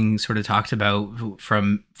that's being sort of talked about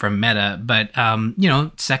from Meta, but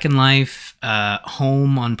Second Life,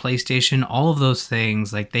 Home on PlayStation, all of those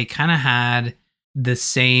things, like they kind of had the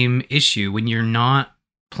same issue when you're not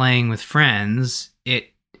playing with friends.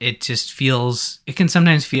 It just feels, it can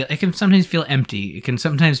sometimes feel empty. It can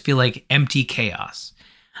sometimes feel like empty chaos.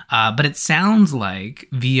 But it sounds like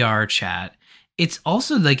VR chat. It's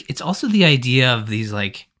also the idea of these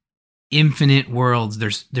like infinite worlds.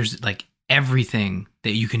 There's like everything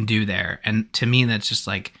that you can do there, and to me that's just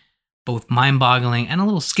like both mind-boggling and a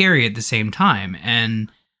little scary at the same time.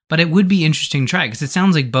 But it would be interesting to try because it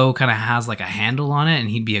sounds like Bo kind of has like a handle on it and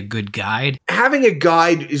he'd be a good guide. Having a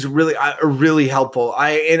guide is really helpful.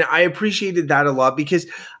 I appreciated that a lot because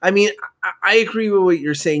I agree with what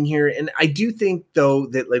you're saying here. And I do think though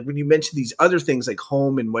that like when you mention these other things like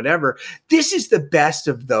Home and whatever, this is the best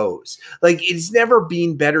of those. Like it's never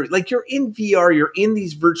been better. Like you're in VR, you're in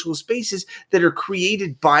these virtual spaces that are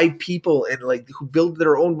created by people and like who build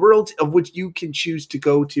their own worlds of which you can choose to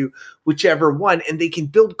go to whichever one. And they can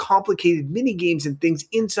build complicated mini games and things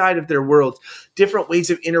inside of their worlds, different ways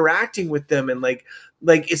of interacting with them. And like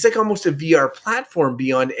it's like almost a VR platform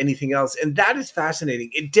beyond anything else. And that is fascinating.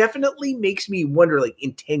 It definitely makes me wonder, like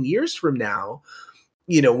in 10 years from now,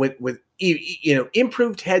 with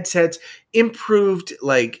improved headsets, improved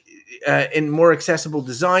and more accessible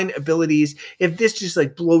design abilities, if this just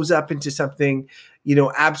like blows up into something,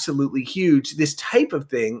 absolutely huge, this type of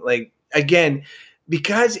thing, like again,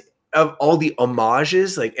 because of all the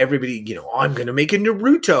homages, like everybody, I'm going to make a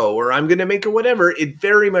Naruto or I'm going to make a whatever. It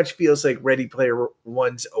very much feels like Ready Player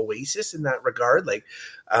One's Oasis in that regard. Like,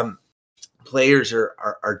 players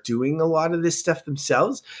are doing a lot of this stuff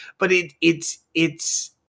themselves, but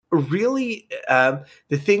it's really,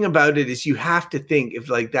 the thing about it is you have to think if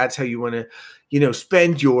like that's how you want to,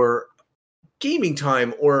 spend your gaming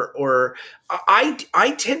time, or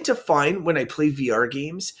I tend to find when I play VR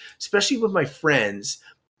games, especially with my friends,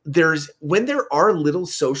 when there are little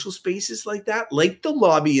social spaces like that, like the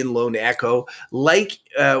lobby in Lone Echo, like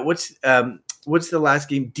what's the last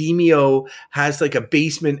game? Demio has like a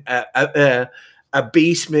basement, a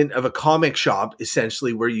basement of a comic shop,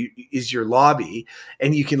 essentially, where you is your lobby,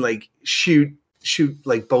 and you can like shoot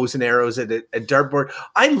like bows and arrows at a dartboard.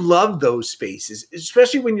 I love those spaces,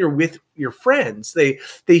 especially when you're with your friends. They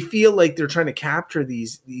feel like they're trying to capture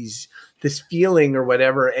this feeling or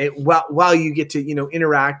whatever, and while you get to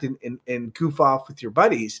interact and goof off with your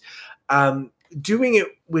buddies. Doing it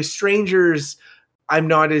with strangers, I'm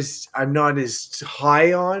not as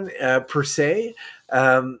high on per se.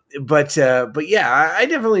 But yeah, I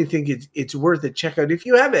definitely think it's worth a check out. If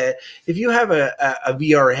you have a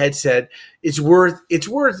VR headset, it's worth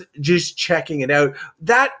just checking it out.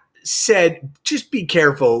 That said, just be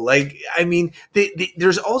careful. Like, I mean,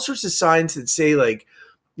 there's all sorts of signs that say like,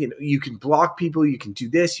 you can block people, you can do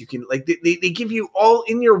this, you can like, they give you all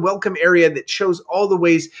in your welcome area that shows all the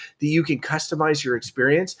ways that you can customize your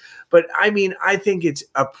experience. But I mean, I think it's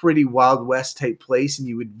a pretty Wild West type place, and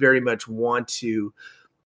you would very much want to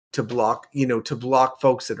block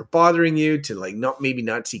folks that are bothering you, to like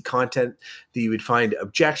not see content that you would find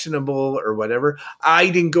objectionable or whatever. I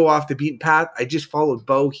didn't go off the beaten path. I just followed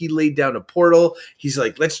Bo. He laid down a portal. He's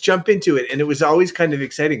like, let's jump into it. And it was always kind of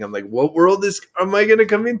exciting. I'm like, what world am I going to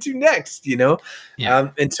come into next? Yeah.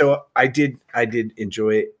 And so I did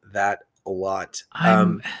enjoy that a lot.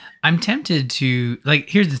 I'm tempted to, like,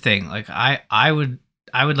 here's the thing. Like I would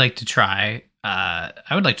like to try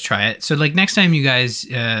it. So like next time you guys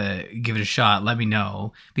give it a shot, let me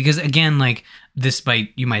know, because again, like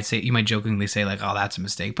you might jokingly say like, oh, that's a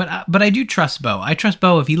mistake, but I do trust Bo. I trust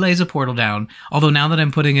Bo if he lays a portal down. Although now that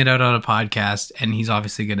I'm putting it out on a podcast, and he's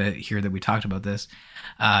obviously gonna hear that we talked about this,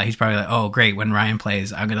 he's probably like, oh great, when Ryan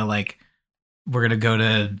plays, we're gonna go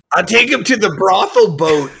to. I'll take him to the brothel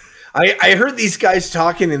boat. I heard these guys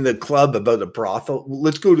talking in the club about a brothel.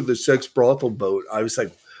 Let's go to the sex brothel boat. I was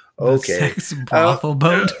like, okay. Sex brothel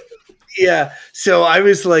boat. Yeah. So I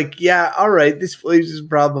was like, yeah, all right. This place is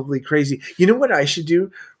probably crazy. You know what I should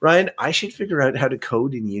do, Ryan? I should figure out how to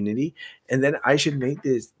code in Unity, and then I should make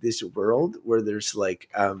this world where there's like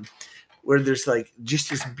just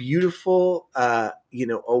this beautiful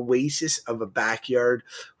oasis of a backyard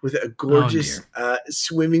with a gorgeous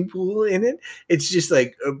swimming pool in it. It's just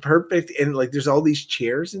like perfect, and like there's all these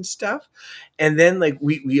chairs and stuff, and then like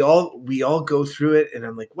we all go through it, and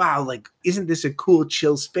I'm like, wow, like isn't this a cool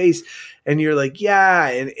chill space? And you're like, yeah,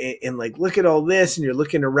 and like look at all this, and you're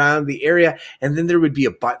looking around the area, and then there would be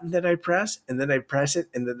a button that I press, and then I press it,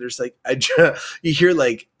 and then there's like you hear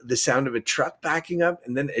like the sound of a truck backing up,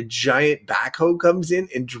 and then a giant backhoe comes in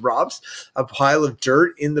and drops a pile of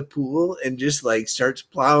dirt in the pool and just like starts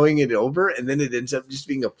plowing it over, and then it ends up just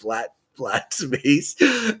being a flat space,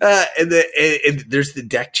 and there's the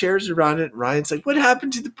deck chairs around it. Ryan's like, what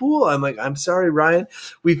happened to the pool? I'm like, I'm sorry, Ryan,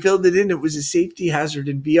 we filled it in. It was a safety hazard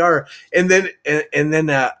in VR. And then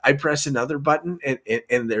I press another button,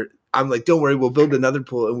 and there I'm like, don't worry, we'll build another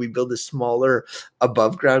pool, and we build a smaller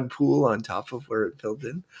above ground pool on top of where it filled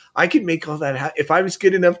in. I could make all that happen. If I was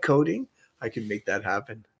good enough coding, I could make that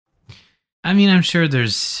happen. I mean, I'm sure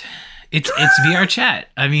it's VR chat.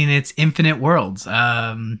 I mean, it's infinite worlds.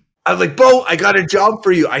 I was like, Bo, I got a job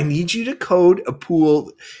for you. I need you to code a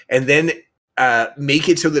pool and then make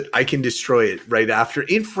it so that I can destroy it right after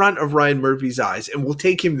in front of Ryan Murphy's eyes. And we'll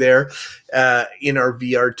take him there in our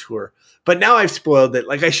VR tour. But now I've spoiled it.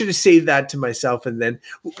 Like, I should have saved that to myself. And then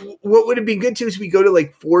what would have been good too is we go to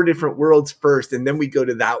like 4 different worlds first, and then we go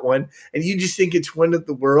to that one, and you just think it's one of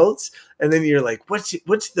the worlds. And then you're like, what's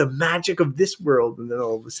the magic of this world? And then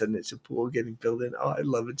all of a sudden it's a pool getting built in. Oh, I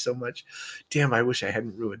love it so much. Damn, I wish I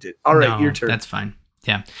hadn't ruined it. All right, your turn. That's fine.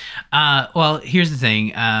 Yeah. Well, here's the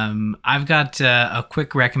thing. I've got a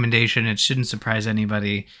quick recommendation. It shouldn't surprise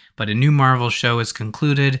anybody, but a new Marvel show is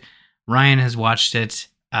concluded. Ryan has watched it.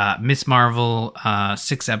 Miss Marvel,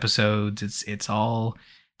 6 episodes. It's all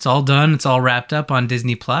done. It's all wrapped up on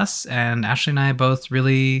Disney Plus, and Ashley and I both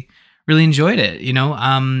really, really enjoyed it. You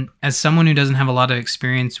know, as someone who doesn't have a lot of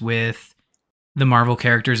experience with the Marvel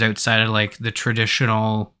characters outside of like the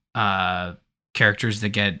traditional characters that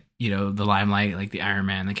get, you know, the limelight, like the Iron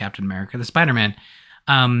Man, the Captain America, the Spider-Man.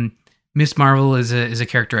 Miss Marvel is a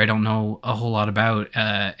character I don't know a whole lot about,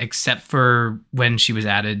 except for when she was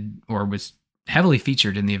added or was heavily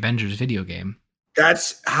featured in the Avengers video game.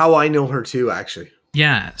 That's how I know her too, actually.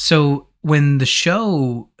 Yeah. So when the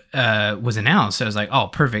show was announced, I was like, oh,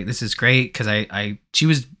 perfect. This is great. Cause she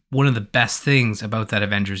was one of the best things about that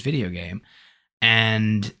Avengers video game.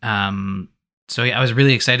 And, so yeah, I was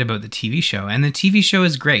really excited about the TV show, and the TV show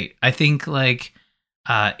is great. I think like,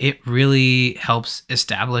 it really helps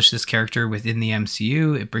establish this character within the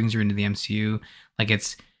MCU. It brings her into the MCU. Like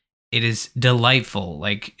it is delightful.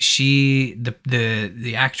 Like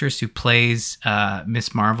the actress who plays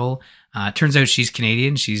Miss Marvel, turns out she's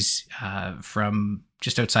Canadian. She's from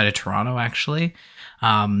just outside of Toronto, actually.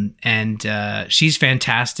 And she's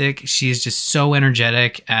fantastic. She's just so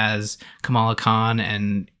energetic as Kamala Khan,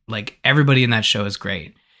 and like everybody in that show is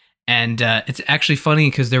great. And it's actually funny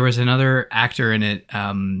because there was another actor in it,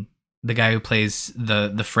 the guy who plays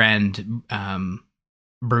the friend,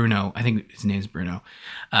 Bruno. I think his name's Bruno.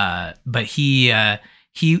 But he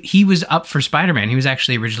was up for Spider-Man. He was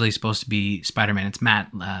actually originally supposed to be Spider-Man. It's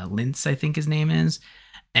Matt Lintz, I think his name is.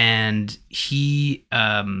 And he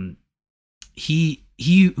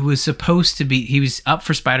was supposed to be, he was up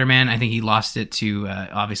for Spider-Man. I think he lost it to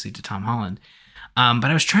obviously to Tom Holland. But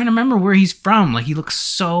I was trying to remember where he's from. Like, he looks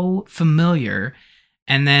so familiar.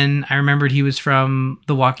 And then I remembered he was from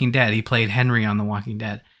The Walking Dead. He played Henry on The Walking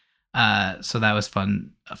Dead. So that was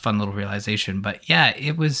fun, a fun little realization. But yeah,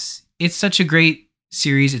 it's such a great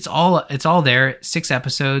series. It's all there. 6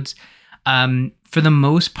 episodes. For the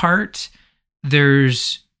most part,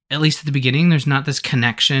 there's, at least at the beginning, there's not this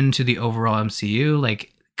connection to the overall MCU.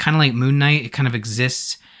 Like, kind of like Moon Knight, it kind of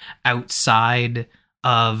exists outside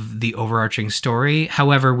of the overarching story.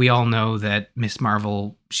 However, we all know that Miss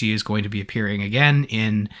Marvel, she is going to be appearing again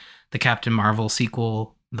in the Captain Marvel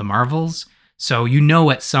sequel, The Marvels. So you know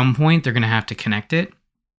at some point they're going to have to connect it.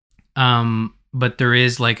 But there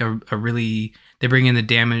is like a really, they bring in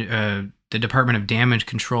the Department of Damage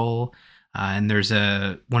Control, and there's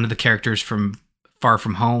one of the characters from Far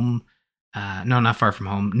From Home, no, not Far From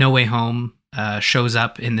Home, No Way Home, shows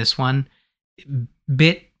up in this one.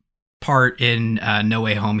 Bit part in No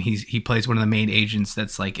Way Home, he plays one of the main agents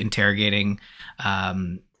that's like interrogating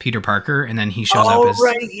Peter Parker, and then he shows up as,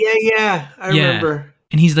 right, yeah, I remember.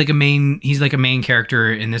 And he's like a main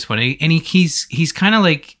character in this one, and he's kind of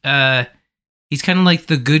like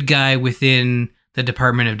the good guy within the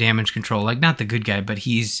Department of Damage Control. Like, not the good guy, but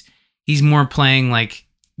he's more playing like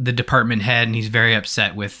the department head, and he's very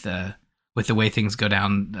upset with the way things go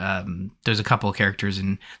down. There's a couple of characters,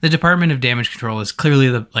 and the Department of Damage Control is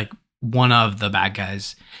clearly one of the bad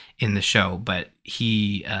guys in the show, but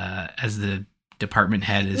he, as the department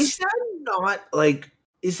head, is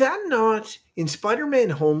that not in Spider-Man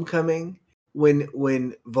Homecoming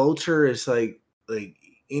when Vulture is like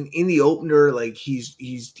in the opener, like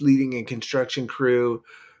he's leading a construction crew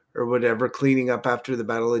or whatever, cleaning up after the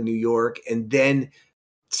Battle of New York, and then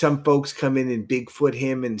some folks come in and Bigfoot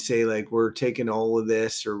him and say like, we're taking all of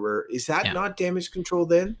this, or is that not Damage Control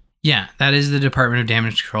then? Yeah, that is the Department of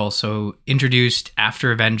Damage Control. So introduced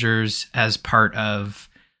after Avengers as part of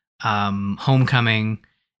Homecoming.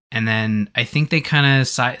 And then I think they kind of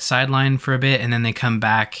sideline for a bit, and then they come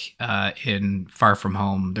back in Far From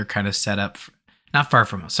Home. They're kind of set up, not Far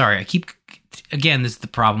From Home. Sorry, again, this is the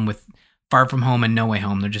problem with Far From Home and No Way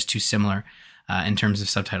Home. They're just too similar in terms of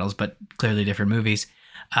subtitles, but clearly different movies.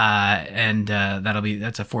 And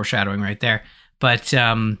that's a foreshadowing right there. But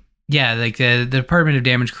yeah, like the Department of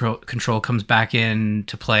Damage Control comes back in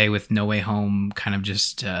to play with No Way Home, kind of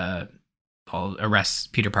just arrests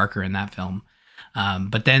Peter Parker in that film.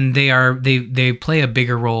 But then they play a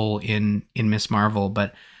bigger role in Miss Marvel.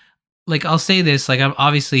 But like, I'll say this, like,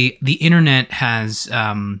 obviously the internet has,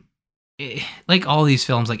 like all these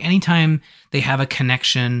films, like anytime they have a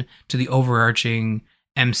connection to the overarching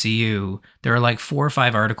MCU, there are like 4 or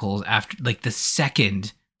 5 articles after, like, the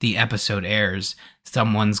second the episode airs,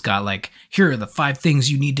 someone's got like, here are the 5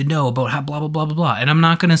 things you need to know about how blah blah blah blah blah. And I'm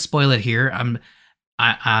not going to spoil it here. And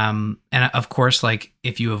of course, like,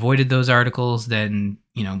 if you avoided those articles, then,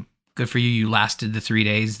 you know, good for you. You lasted the 3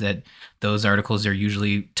 days that those articles are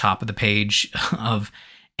usually top of the page of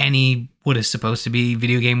any what is supposed to be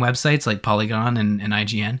video game websites like Polygon and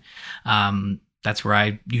IGN. That's where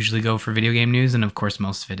I usually go for video game news, and of course,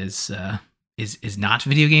 most of it is not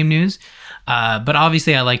video game news. But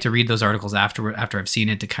obviously, I like to read those articles after I've seen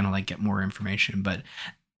it to kind of like get more information. But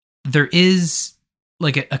there is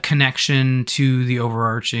like a connection to the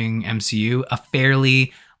overarching MCU, a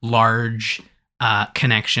fairly large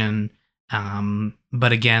connection.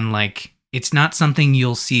 But again, like, it's not something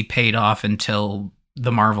you'll see paid off until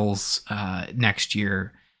the Marvels next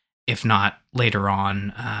year, if not later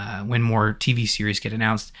on, when more TV series get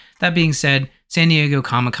announced. That being said, San Diego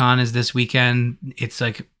Comic-Con is this weekend. It's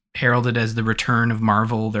like heralded as the return of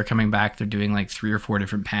Marvel. They're coming back. They're doing like 3 or 4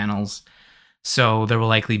 different panels. So there will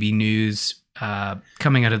likely be news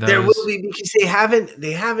coming out of those. There will be, because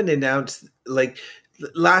they haven't announced, like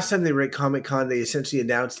last time they were at Comic-Con, they essentially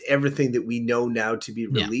announced everything that we know now to be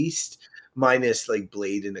released, minus like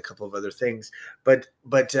Blade and a couple of other things. But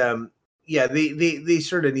yeah, they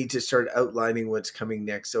sort of need to start outlining what's coming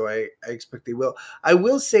next. So I expect they will. I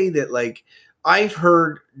will say that, like, I've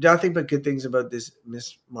heard nothing but good things about this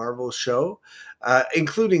Miss Marvel show,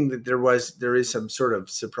 including that there is some sort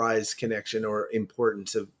of surprise connection or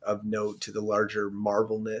importance of note to the larger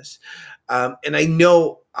Marvelness. And I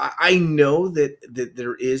know that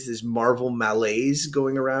there is this Marvel malaise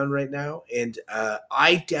going around right now, and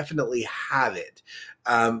I definitely have it.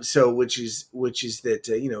 So which is that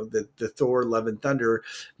the Thor Love and Thunder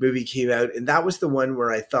movie came out, and that was the one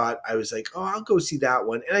where I thought, I was like, oh, I'll go see that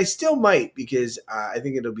one, and I still might, because I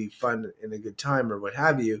think it'll be fun and a good time or what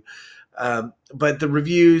have you. But the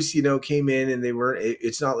reviews, came in, and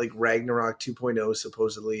it's not like Ragnarok 2.0,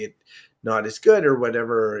 supposedly it not as good or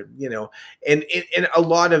whatever, and a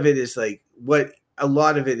lot of it is like, a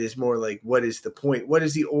lot of it is more like, what is the point? What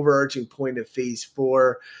is the overarching point of Phase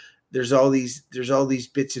 4? There's all these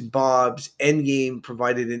bits and bobs. Endgame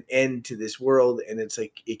provided an end to this world, and it's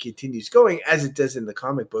like it continues going as it does in the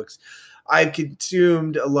comic books. I've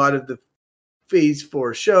consumed a lot of the Phase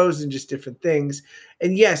 4 shows and just different things.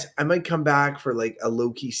 And yes, I might come back for like a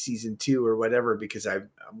Loki season 2 or whatever, because I'm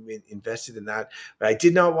invested in that. But I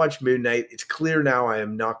did not watch Moon Knight. It's clear now I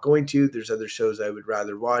am not going to. There's other shows I would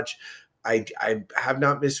rather watch. I have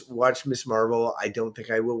not watched Miss Marvel. I don't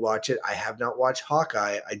think I will watch it. I have not watched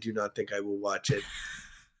Hawkeye. I do not think I will watch it.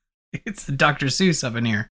 It's Dr. Seuss up in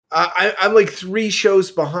here. I'm like 3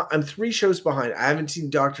 shows behind. I'm 3 shows behind. I haven't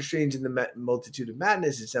seen Doctor Strange in the Multitude of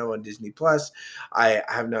Madness. It's now on Disney Plus. I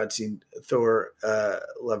have not seen Thor,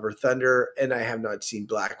 Love or Thunder, and I have not seen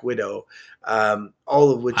Black Widow.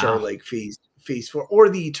 All of which are like Phase 4, or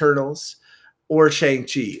the Eternals, or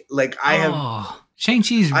Shang-Chi. Like I have.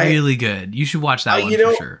 Shang-Chi is really good. You should watch that one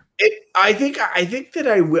for sure. I think that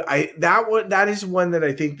I will. That is one that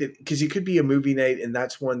I think that, because it could be a movie night, and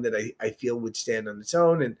that's one that I feel would stand on its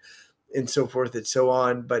own, and so forth and so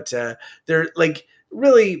on. But they're like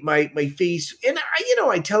really my face, and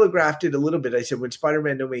I telegraphed it a little bit. I said, when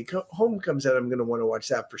Spider-Man No Way Home comes out, I'm going to want to watch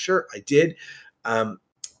that for sure. I did,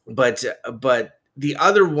 but the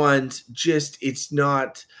other ones, just, it's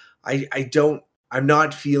not. I'm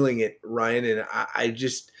not feeling it, Ryan, and I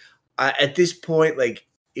just at this point, like,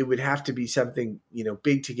 it would have to be something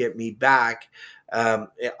big to get me back.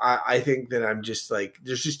 I think that I'm just like,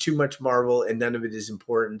 there's just too much Marvel, and none of it is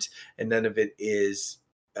important, and none of it is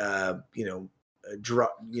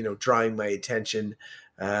drawing my attention,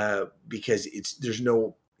 because there's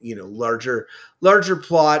no larger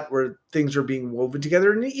plot where things are being woven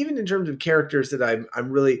together. And even in terms of characters that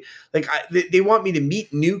I'm really like, they want me to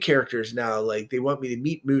meet new characters now. Like, they want me to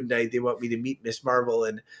meet Moon Knight. They want me to meet Miss Marvel.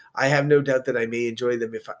 And I have no doubt that I may enjoy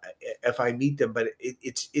them if I meet them, but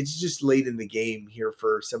it's just late in the game here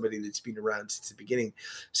for somebody that's been around since the beginning.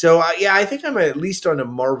 So I think I'm at least on a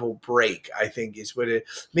Marvel break, I think is what it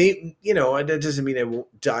may, that doesn't mean I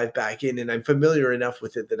won't dive back in, and I'm familiar enough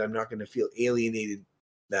with it that I'm not going to feel alienated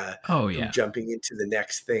from jumping into the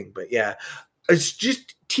next thing. But yeah, it's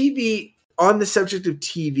just TV. On the subject of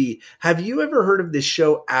TV, have you ever heard of this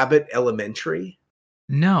show Abbott Elementary?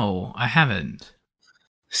 No, I haven't.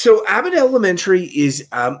 So Abbott Elementary is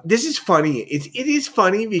this is funny. It is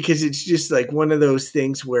funny because it's just like one of those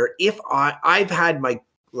things where if I've had my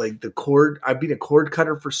I've been a cord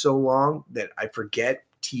cutter for so long that I forget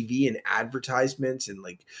TV and advertisements and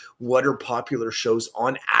like what are popular shows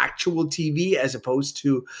on actual TV as opposed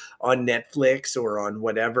to on Netflix or on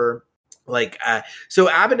whatever. So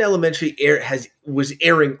Abbott Elementary was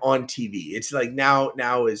airing on TV. It's like now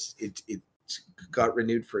it got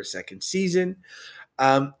renewed for a second season.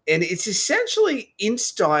 And it's essentially in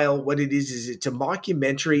style. What it is it's a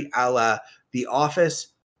mockumentary a la The Office,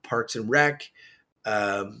 Parks and Rec.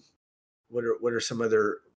 What are some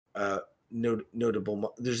other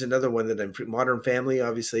notable? There's another one that Modern Family,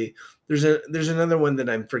 obviously. There's another one that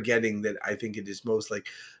I'm forgetting that I think it is most like,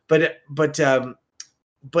 but it's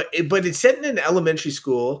set in an elementary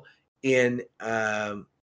school in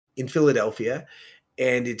Philadelphia,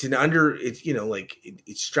 and it's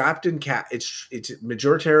it's strapped in cash. It's a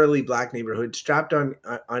majoritarily black neighborhood, strapped on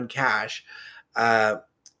cash, and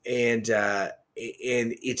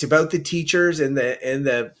it's about the teachers and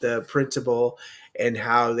the principal and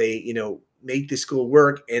how they make the school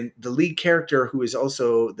work. And the lead character, who is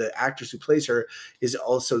also the actress who plays her, is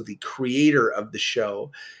also the creator of the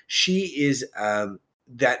show. She is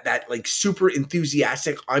that like super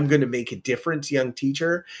enthusiastic, I'm going to make a difference young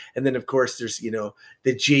teacher. And then of course there's,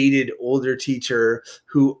 the jaded older teacher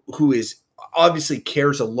who is obviously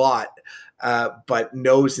cares a lot, but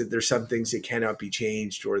knows that there's some things that cannot be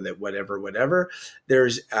changed, or that whatever.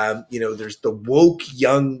 There's, there's the woke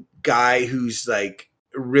young guy who's like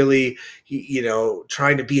really,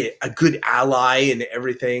 trying to be a good ally and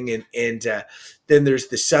everything. And then there's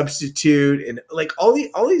the substitute, and like all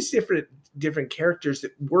these different characters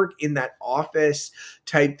that work in that office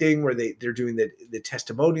type thing where they're doing the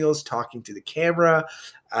testimonials, talking to the camera.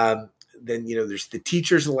 Then, there's the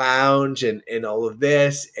teacher's lounge and all of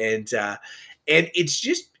this. And it's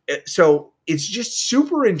just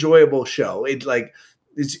super enjoyable show.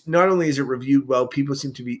 It's not only is it reviewed well, people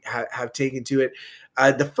seem to be have taken to it.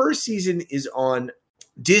 The first season is on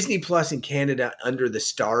Disney Plus in Canada under the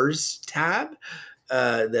Stars tab.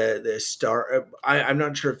 The Star, I'm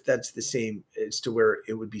not sure if that's the same as to where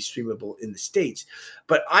it would be streamable in the States,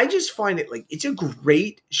 but I just find it like it's a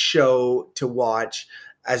great show to watch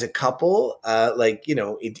as a couple.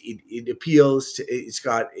 It appeals to,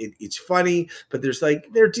 it's funny, but there's like,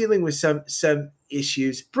 they're dealing with some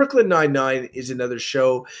issues. Brooklyn Nine-Nine is another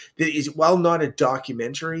show that is, while not a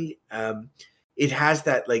documentary, it has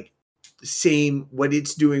that like same, what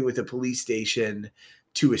it's doing with a police station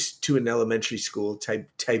to an elementary school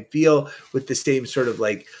type feel, with the same sort of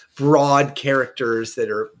like broad characters that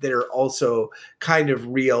are also kind of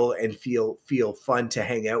real and feel fun to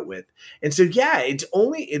hang out with. And so, yeah, it's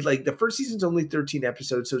like the first season's only 13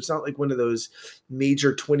 episodes. So it's not like one of those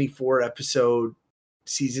major 24 episode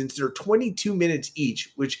seasons. They're 22 minutes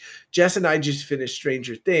each, which Jess and I just finished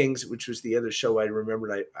Stranger Things, which was the other show I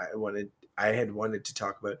remembered I had wanted to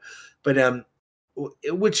talk about, but,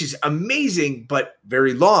 which is amazing, but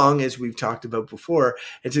very long, as we've talked about before.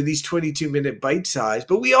 And so these 22-minute bite size,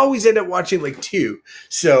 but we always end up watching like 2.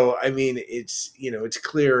 So, I mean, it's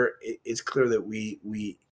clear that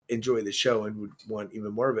we enjoy the show and would want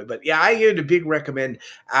even more of it. But yeah, I give it a big recommend.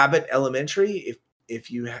 Abbott Elementary.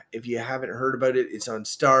 If you haven't heard about it, it's on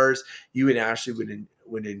Stars. You and Ashley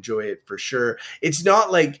would enjoy it for sure. It's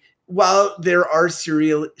not like, while there are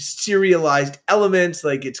serialized elements,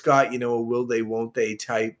 like it's got, a will they, won't they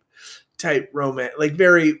type romance, like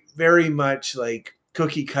very, very much like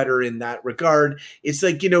cookie cutter in that regard. It's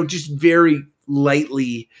like, just very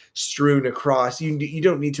lightly strewn across. You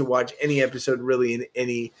don't need to watch any episode really in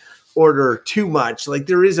any order too much. Like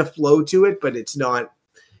there is a flow to it, but it's not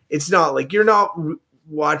like you're not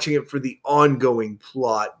watching it for the ongoing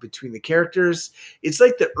plot between the characters. It's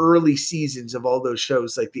like the early seasons of all those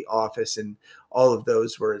shows like The Office and all of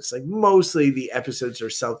those, where it's like mostly the episodes are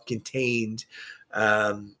self-contained,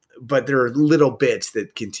 but there are little bits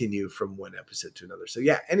that continue from one episode to another. So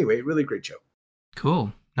yeah, anyway, really great show.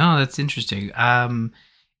 Cool. No, that's interesting.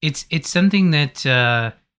 It's something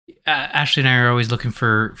that Ashley and I are always looking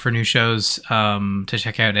for new shows to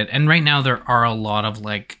check out. And right now there are a lot of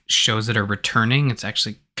like shows that are returning. It's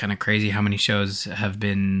actually kind of crazy how many shows have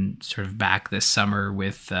been sort of back this summer,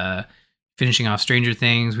 with finishing off Stranger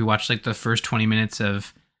Things. We watched like the first 20 minutes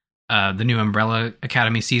of the new Umbrella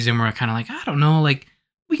Academy season. We're kind of like, I don't know, like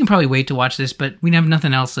we can probably wait to watch this, but we have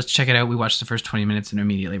nothing else. Let's check it out. We watched the first 20 minutes and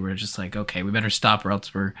immediately we're just like, okay, we better stop or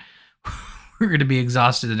else we're going to be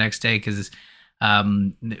exhausted the next day, because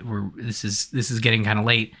this is getting kind of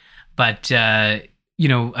late. But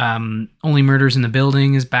Only Murders in the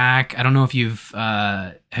Building is back. I don't know if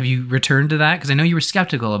have you returned to that, because I know you were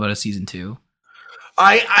skeptical about a season 2.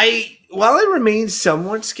 While I remain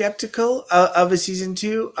somewhat skeptical of a season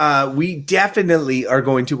 2, we definitely are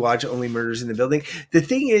going to watch Only Murders in the Building. The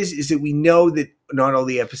thing is that we know that not all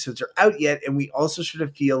the episodes are out yet, and we also sort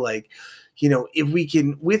of feel like, if we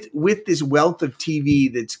can, with this wealth of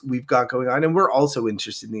TV that's we've got going on, and we're also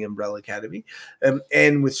interested in the Umbrella Academy,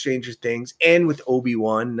 and with Stranger Things, and with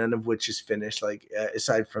Obi-Wan, none of which is finished, like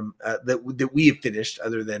aside from that we have finished,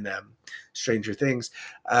 other than Stranger Things.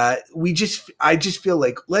 I just feel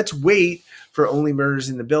like let's wait for Only Murders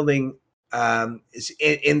in the Building. And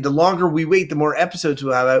the longer we wait, the more episodes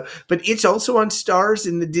we'll have out. But it's also on Stars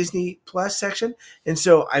in the Disney Plus section, and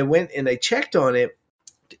so I went and I checked on it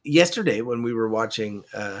yesterday when we were watching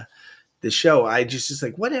the show. I just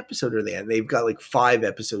like, what episode are they on? They've got like 5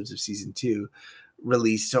 episodes of season 2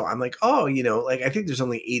 released. So I'm like, I think there's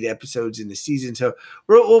only 8 episodes in the season. So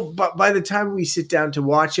but by the time we sit down to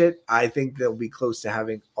watch it, I think they'll be close to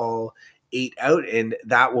having all 8 out, and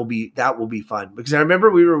that will be fun, because I remember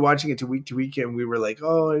we were watching it week to week and we were like,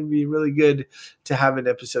 it'd be really good to have an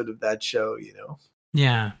episode of that show,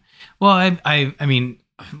 Yeah. Well, I mean,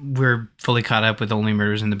 we're fully caught up with Only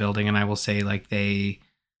Murders in the Building, and I will say, like, they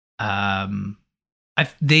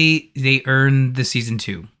They earned the season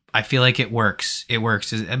 2. I feel like it works. It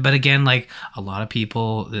works. But again, like a lot of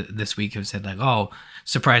people this week have said like, oh,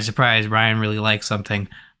 surprise, surprise, Ryan really likes something.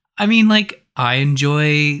 I mean, like I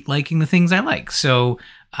enjoy liking the things I like. So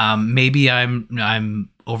maybe I'm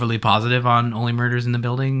overly positive on Only Murders in the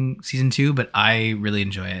Building season 2, but I really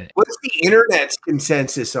enjoy it. What's the internet's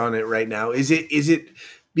consensus on it right now? Is it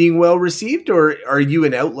being well received, or are you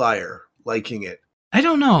an outlier liking it? I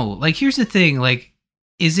don't know. Like, here's the thing. Like,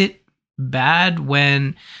 is it bad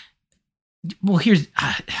when? Well, here's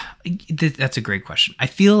that's a great question. I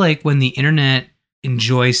feel like when the internet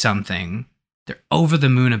enjoys something, they're over the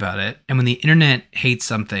moon about it, and when the internet hates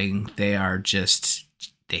something, they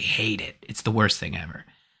hate it. It's the worst thing ever.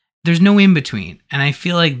 There's no in between, and I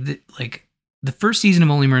feel like the first season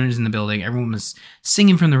of Only Murders in the Building, everyone was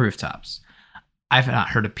singing from the rooftops. I've not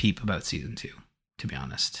heard a peep about season 2, to be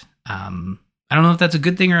honest. I don't know if that's a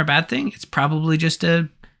good thing or a bad thing. It's probably just a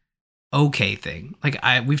okay thing. Like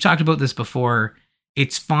we've talked about this before.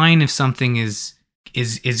 It's fine if something is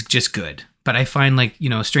just good, but I find like, you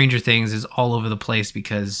know, Stranger Things is all over the place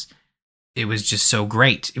because it was just so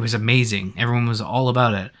great. It was amazing. Everyone was all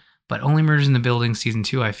about it. But Only Murders in the Building season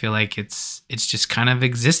 2, I feel like it's just kind of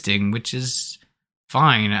existing, which is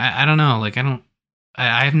fine. I don't know. Like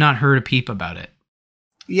I have not heard a peep about it.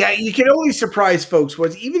 Yeah, you can only surprise folks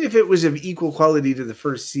once, even if it was of equal quality to the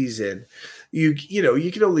first season. You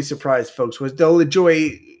can only surprise folks once. They'll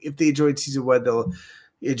enjoy, if they enjoyed season 1, they'll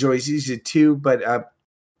enjoy season 2. But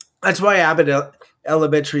that's why Abbott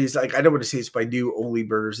Elementary is like, I don't want to say it's my new Only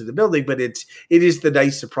Murders in the Building, but it is the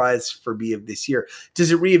nice surprise for me of this year.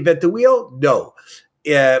 Does it reinvent the wheel? No.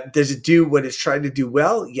 Does it do what it's trying to do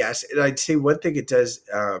well? Yes. And I'd say one thing it does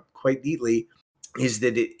quite neatly is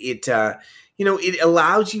that it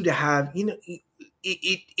allows you to have,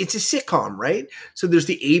 it's a sitcom, right? So there's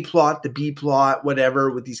the A plot, the B plot,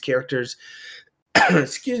 whatever, with these characters.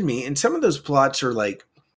 Excuse me. And some of those plots are like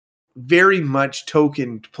very much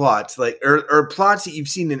token plots, like or plots that you've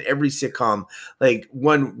seen in every sitcom. Like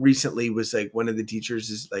one recently was like one of the teachers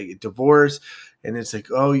is like a divorce, and it's like,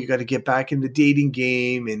 oh, you got to get back in the dating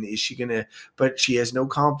game, and is she gonna? But she has no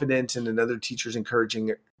confidence, and another teacher's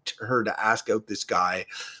encouraging her to ask out this guy.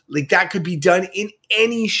 Like that could be done in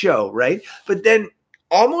any show, right? But then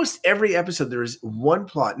almost every episode there is one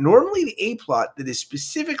plot, normally the A plot, that is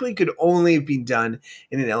specifically could only have been done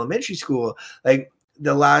in an elementary school. Like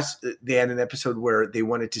they had an episode where they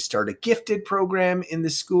wanted to start a gifted program in the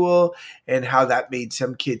school, and how that made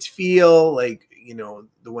some kids feel, like,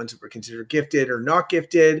 the ones that were considered gifted or not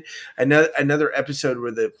gifted. Another episode where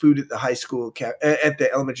the food at the high school at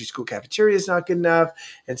the elementary school cafeteria is not good enough,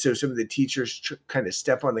 and so some of the teachers kind of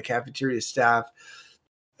step on the cafeteria staff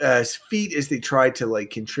feet as they try to like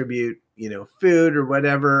contribute, food or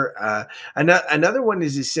whatever. Another one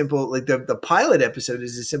is as simple, like the pilot episode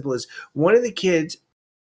is as simple as one of the kids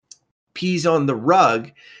pees on the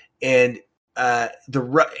rug, and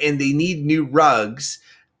and they need new rugs.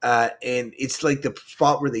 And it's like the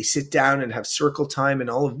spot where they sit down and have circle time and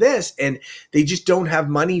all of this, and they just don't have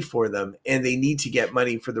money for them, and they need to get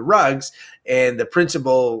money for the rugs. And the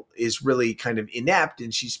principal is really kind of inept,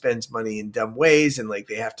 and she spends money in dumb ways, and like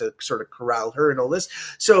they have to sort of corral her and all this.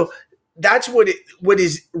 So that's what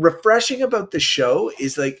is refreshing about the show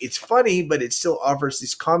is like, it's funny, but it still offers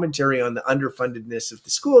this commentary on the underfundedness of the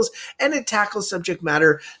schools, and it tackles subject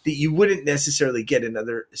matter that you wouldn't necessarily get in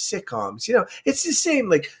other sitcoms. It's the same,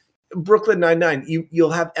 like Brooklyn Nine-Nine,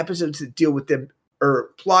 you'll have episodes that deal with them, or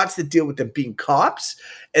plots that deal with them being cops.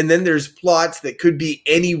 And then there's plots that could be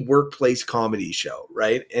any workplace comedy show.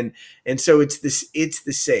 Right. And so it's the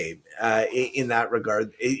same in that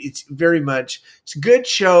regard. It's a good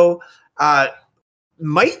show.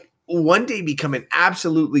 Might one day become an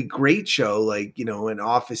absolutely great show, like, an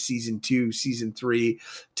Office season 2, season 3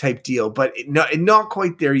 type deal, but not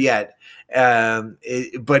quite there yet.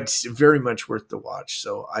 But it's very much worth the watch.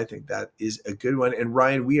 So I think that is a good one. And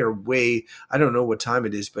Ryan, I don't know what time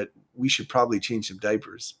it is, but we should probably change some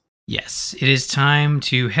diapers. Yes, it is time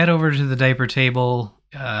to head over to the diaper table,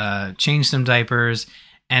 change some diapers,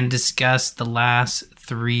 and discuss the last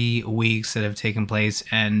 3 weeks that have taken place.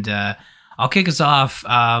 And I'll kick us off.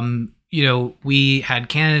 We had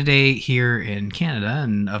Canada Day here in Canada,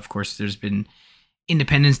 and of course there's been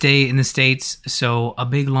Independence Day in the States. So a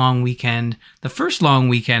big long weekend, the first long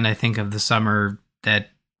weekend, I think, of the summer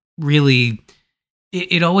that really,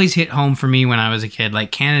 it always hit home for me when I was a kid.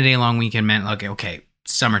 Like Canada Day long weekend meant, okay,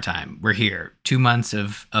 summertime, we're here, 2 months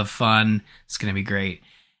of fun. It's going to be great.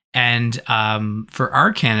 And for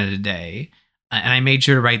our Canada Day, and I made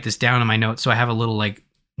sure to write this down in my notes, so I have a little like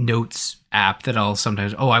notes app that I'll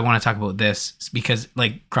sometimes, I want to talk about this, because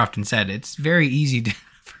like Crofton said, it's very easy to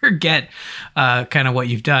forget kind of what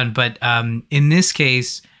you've done. But in this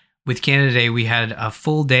case, with Canada Day, we had a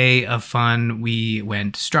full day of fun. We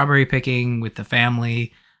went strawberry picking with the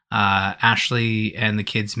family. Ashley and the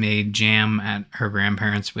kids made jam at her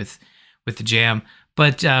grandparents with the jam.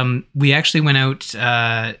 But we actually went out.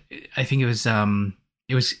 I think it was.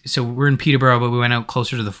 So we're in Peterborough, but we went out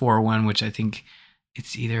closer to the 401, which I think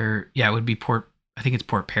it's either. Yeah, it would be Port. I think it's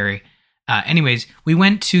Port Perry. Anyways, we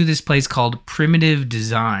went to this place called Primitive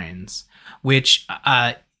Designs, which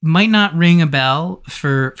might not ring a bell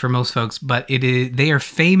for most folks, but it is. They are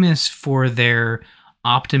famous for their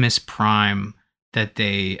Optimus Prime that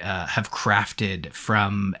they have crafted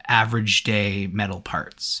from average day metal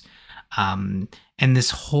parts. And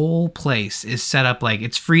this whole place is set up like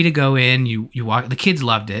it's free to go in. You walk. The kids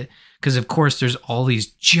loved it because, of course, there's all these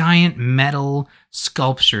giant metal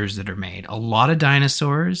sculptures that are made. A lot of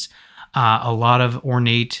dinosaurs, a lot of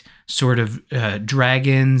ornate sort of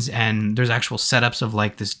dragons, and there's actual setups of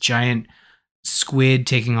like this giant squid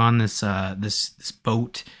taking on this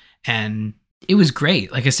boat, and it was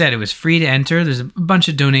great. Like I said, it was free to enter. There's a bunch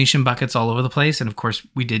of donation buckets all over the place, and of course,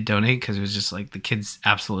 we did donate because it was just like the kids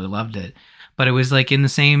absolutely loved it. But it was like in the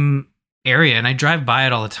same area, and I drive by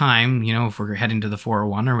it all the time. You know, if we're heading to the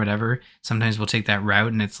 401 or whatever, sometimes we'll take that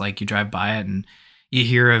route, and it's like you drive by it and you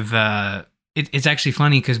hear of. It's actually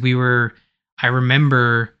funny because I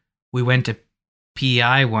remember we went to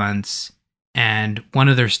PEI once, and one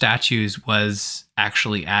of their statues was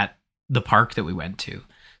actually at the park that we went to.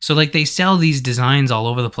 So like they sell these designs all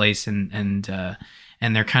over the place, and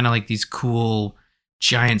they're kind of like these cool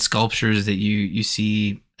giant sculptures that you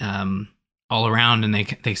see all around, and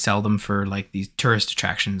they sell them for like these tourist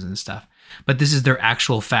attractions and stuff. But this is their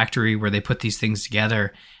actual factory where they put these things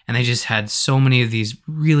together, and they just had so many of these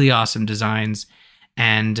really awesome designs,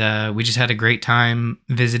 and we just had a great time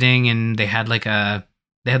visiting. And they had like a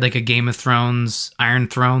Game of Thrones Iron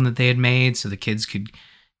Throne that they had made, so the kids could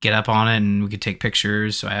get up on it and we could take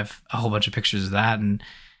pictures. So I have a whole bunch of pictures of that, and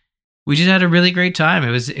we just had a really great time.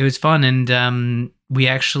 It was fun, and we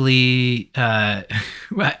actually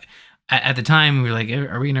at the time we were like,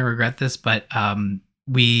 are we gonna regret this? But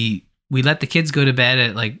we let the kids go to bed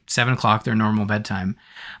at like 7:00, their normal bedtime,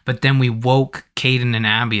 but then we woke Caden and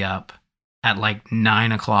Abby up at like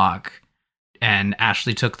 9:00, and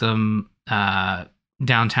Ashley took them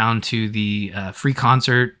downtown to the free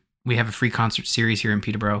concert. We have a free concert series here in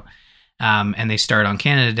Peterborough, and they start on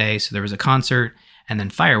Canada Day. So there was a concert and then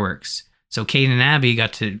fireworks. So Caden and Abby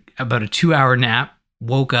got to about a 2-hour nap,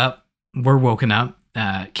 were woken up.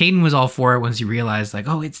 Caden was all for it once he realized like,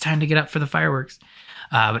 oh, it's time to get up for the fireworks.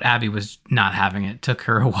 But Abby was not having it. It took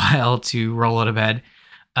her a while to roll out of bed,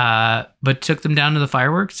 but took them down to the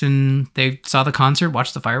fireworks, and they saw the concert,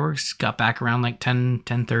 watched the fireworks, got back around like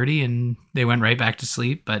 10:30, and they went right back to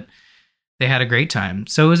sleep. But they had a great time.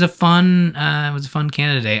 So it was a fun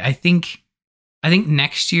Canada Day. I think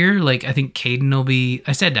next year, like I think Caden will be.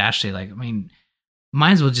 I said to Ashley, like, I mean,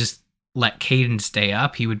 might as well just let Caden stay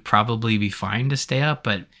up. He would probably be fine to stay up,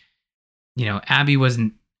 but you know, Abby was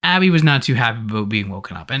not too happy about being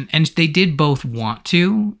woken up, and they did both want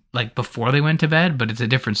to, like before they went to bed, but it's a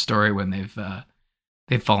different story when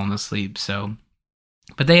they've fallen asleep. So,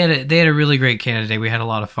 but they had a really great Canada Day. We had a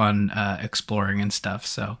lot of fun exploring and stuff.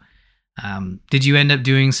 So, did you end up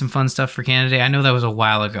doing some fun stuff for Canada Day? I know that was a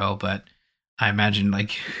while ago, but I imagine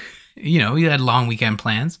like, you know, you had long weekend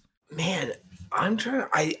plans. Man, I'm trying.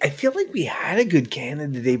 I feel like we had a good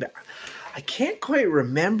Canada Day, but I can't quite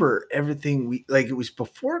remember everything. It was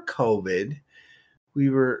before COVID.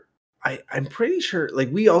 I'm pretty sure. Like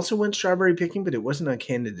we also went strawberry picking, but it wasn't on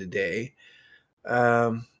Canada Day.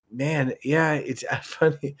 Man, yeah, it's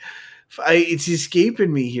funny. It's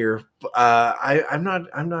escaping me here. I'm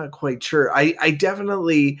not quite sure. I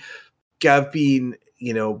definitely have been,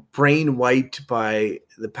 you know, brain wiped by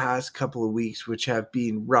the past couple of weeks, which have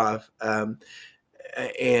been rough.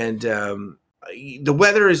 And the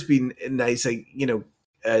weather has been nice. Like, you know,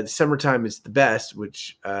 summertime is the best,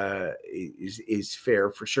 which is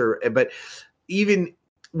fair for sure. But even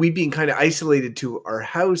we've been kind of isolated to our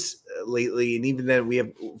house lately, and even then, we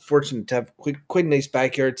have fortunate to have quite a nice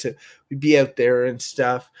backyard, so we'd be out there and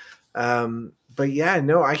stuff. But yeah,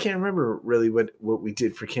 no, I can't remember really what we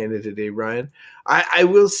did for Canada Day, Ryan. I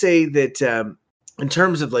will say that in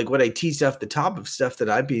terms of like what I teased off the top of stuff that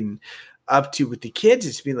I've been up to with the kids,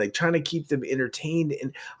 it's been like trying to keep them entertained,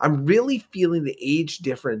 and I'm really feeling the age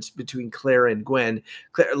difference between Claire and Gwen.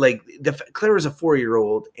 Claire is a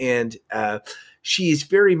 4-year-old, and she is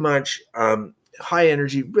very much high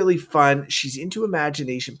energy, really fun. She's into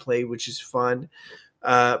imagination play, which is fun.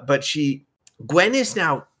 But Gwen is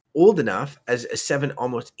now old enough as a 7,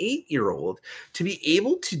 almost 8-year-old to be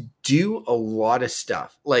able to do a lot of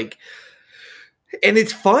stuff. Like, and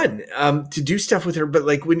it's fun to do stuff with her. But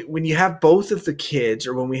like when you have both of the kids,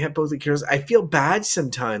 or when we have both the kids, I feel bad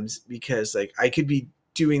sometimes because like I could be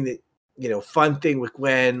doing the fun thing with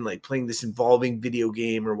Gwen, like playing this involving video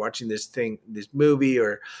game or watching this movie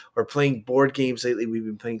or playing board games. Lately we've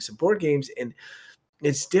been playing some board games, and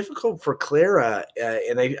it's difficult for Clara,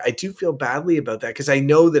 and I do feel badly about that because I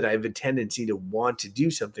know that I have a tendency to want to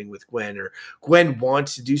do something with Gwen, or Gwen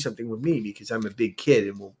wants to do something with me because I'm a big kid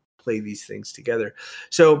and we'll play these things together.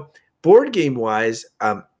 So board game wise,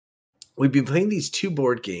 we've been playing these 2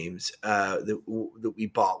 board games that we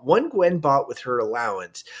bought. One Gwen bought with her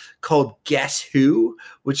allowance called Guess Who,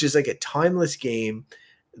 which is like a timeless game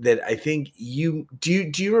that I think do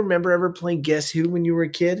you remember ever playing Guess Who when you were a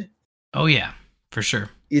kid? Oh yeah, for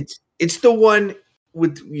sure. It's the one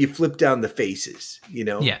with you flip down the faces,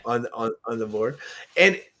 Yeah. on the board.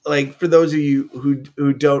 And like for those of you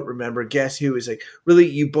who don't remember, Guess Who is like really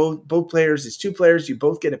you both players. It's 2 players. You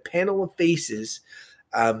both get a panel of faces,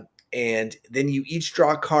 and then you each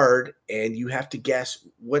draw a card, and you have to guess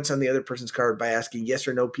what's on the other person's card by asking yes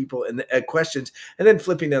or no people and questions, and then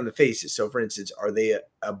flipping down the faces. So, for instance, are they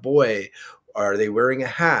a boy? Are they wearing a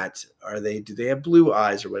hat? Do they have blue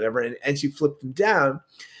eyes or whatever? And as you flip them down,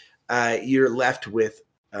 you're left with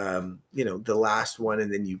the last one,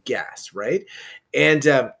 and then you guess, right? And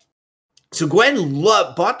so Gwen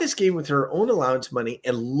bought this game with her own allowance money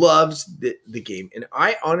and loves the game. And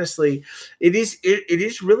I honestly, it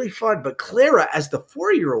is really fun. But Clara, as the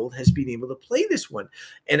 4-year-old, has been able to play this one,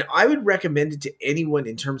 and I would recommend it to anyone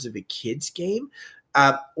in terms of a kid's game.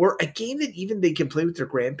 Or a game that even they can play with their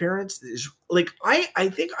grandparents. Is like I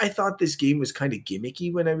think I thought this game was kind of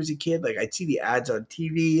gimmicky when I was a kid. Like I'd see the ads on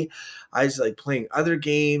TV. I was like playing other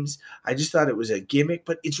games. I just thought it was a gimmick,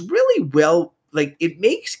 but it's really like it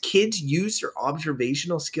makes kids use their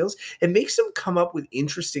observational skills. It makes them come up with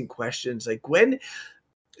interesting questions. Like Gwen,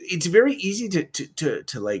 it's very easy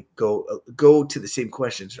to like go to the same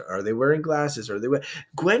questions. Are they wearing glasses?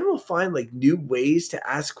 Gwen will find like new ways to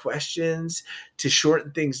ask questions to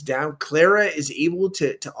shorten things down. Clara is able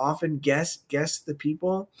to often guess the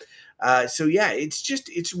people. So yeah,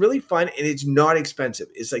 it's really fun, and it's not expensive.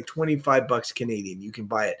 It's like $25 Canadian. You can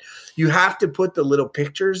buy it. You have to put the little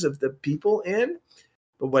pictures of the people in,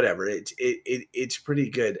 but whatever. It's pretty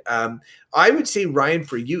good. I would say, Ryan,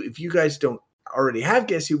 for you, if you guys don't already have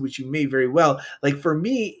Guess Who, which you may very well, like for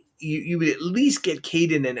me, you would at least get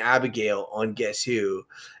Caden and Abigail on Guess Who,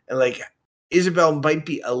 and like Isabel might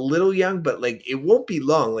be a little young, but like it won't be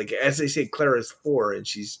long. Like as I say, Clara's 4 and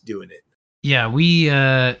she's doing it. Yeah, we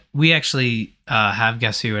actually have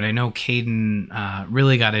Guess Who, and I know Caden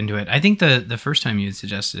really got into it. I think the first time you had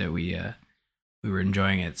suggested it, we were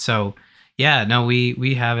enjoying it. So yeah, no,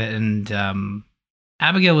 we have it, and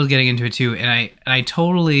Abigail was getting into it too, and I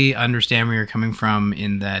totally understand where you're coming from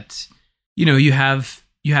in that, you have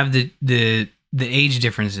the age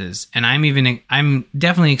differences, and I'm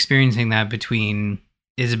definitely experiencing that between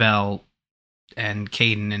Isabel and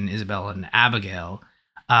Caden and Isabel and Abigail.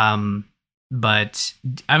 But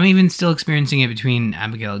I'm even still experiencing it between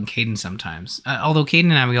Abigail and Caden sometimes. Although Caden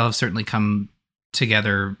and Abigail have certainly come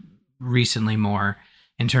together recently more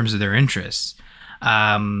in terms of their interests.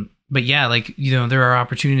 But yeah, like, there are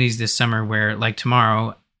opportunities this summer where, like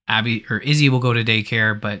tomorrow, Abby or Izzy will go to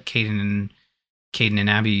daycare, but Caden and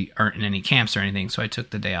Abby aren't in any camps or anything. So I took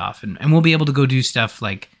the day off, and we'll be able to go do stuff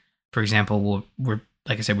like, for example, we're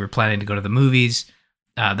like I said, we're planning to go to the movies.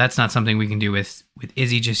 That's not something we can do with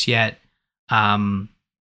Izzy just yet. And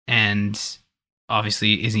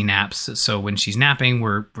obviously Izzy naps. So when she's napping,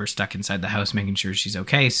 we're stuck inside the house, making sure she's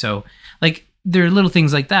okay. So like, there are little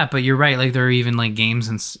things like that, but you're right. Like there are even like games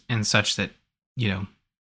and such that,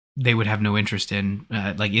 they would have no interest in,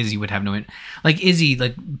 like Izzy would have like Izzy,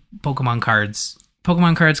 like Pokemon cards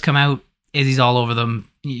come out. Izzy's all over them.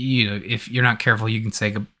 If you're not careful, you can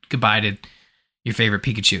say goodbye to your favorite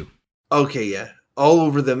Pikachu. Okay. Yeah. All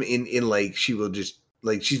over them in like, she will just,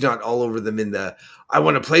 like, she's not all over them in the I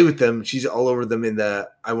want to play with them. She's all over them in the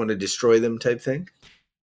I want to destroy them type thing.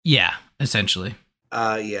 Yeah, essentially.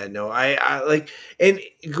 Yeah, no, I like, and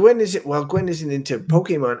Gwen isn't into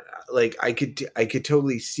Pokemon. Like I could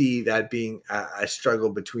totally see that being a struggle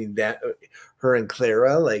between her and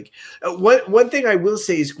Clara. Like one thing I will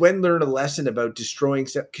say is Gwen learned a lesson about destroying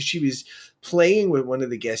stuff because she was playing with one of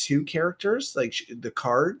the Guess Who characters, like the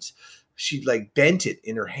cards. she like bent it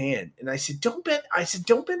in her hand. And I said, don't bend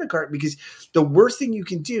the card, because the worst thing you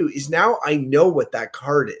can do is, now I know what that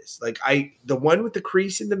card is. Like, the one with the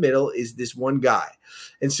crease in the middle is this one guy.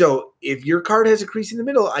 And so if your card has a crease in the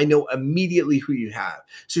middle, I know immediately who you have.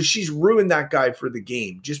 So she's ruined that guy for the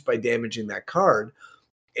game just by damaging that card.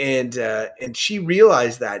 And she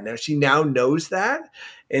realized that now. She now knows that.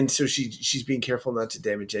 And so she's being careful not to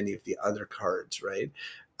damage any of the other cards, right?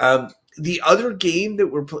 The other game that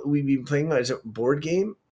we've been playing is a board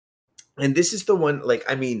game, and this is the one, like,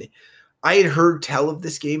 I mean, I had heard tell of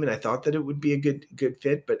this game and I thought that it would be a good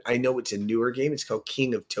fit, but I know it's a newer game. It's called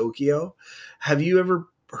King of Tokyo. Have you ever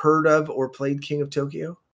heard of or played King of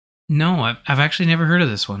Tokyo? No, I've actually never heard of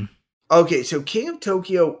this one. Okay, so King of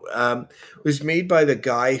Tokyo was made by the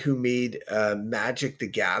guy who made Magic the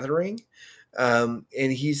Gathering. And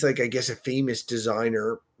he's like, I guess, a famous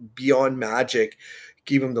designer. Beyond Magic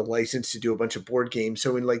gave him the license to do a bunch of board games.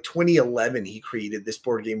 So in like 2011, he created this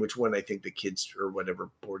board game, which won, I think, the Kids or whatever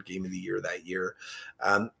board game of the year that year,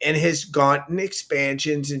 and has gotten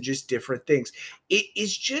expansions and just different things. It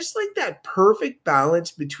is just like that perfect balance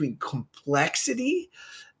between complexity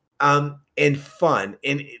and fun.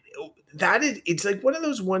 And it's like one of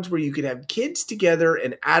those ones where you could have kids together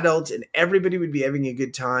and adults and everybody would be having a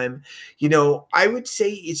good time. You know, I would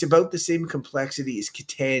say it's about the same complexity as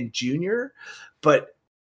Catan Junior, but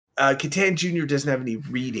Catan Junior doesn't have any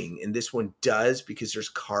reading, and this one does, because there's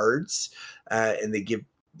cards and they give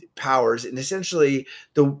powers. And essentially,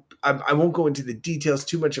 I won't go into the details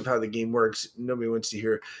too much of how the game works. Nobody wants to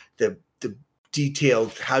hear the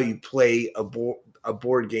detailed how you play a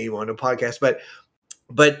board game on a podcast, but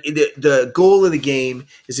the goal of the game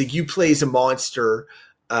is like you play as a monster,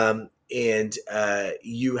 and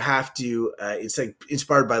you have to. It's like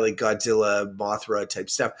inspired by like Godzilla, Mothra type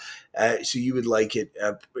stuff. So you would like it.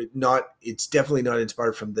 It's definitely not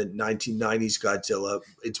inspired from the 1990s Godzilla.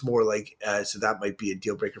 It's more like so that might be a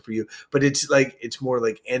deal breaker for you. But it's more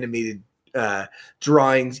like animated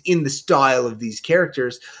drawings in the style of these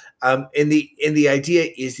characters. And the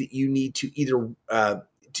idea is that you need to either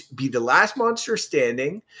to be the last monster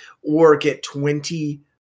standing or get 20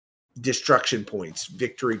 destruction points,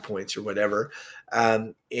 victory points, or whatever.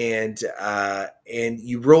 And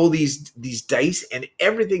you roll these dice and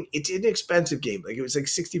everything. It's an inexpensive game. Like, it was like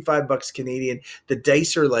 $65 Canadian. The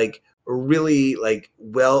dice are like really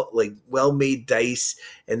well made dice,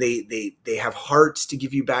 and they have hearts to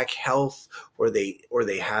give you back health, or they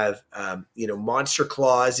have monster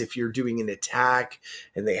claws if you're doing an attack,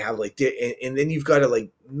 and they have and then you've got to like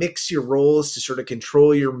mix your rolls to sort of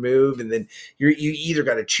control your move, and then you either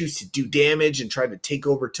got to choose to do damage and try to take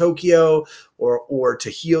over Tokyo, or to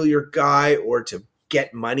heal your guy, or to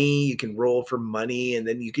get money. You can roll for money, and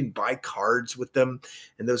then you can buy cards with them,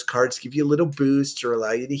 and those cards give you a little boost or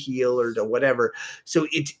allow you to heal or to whatever. So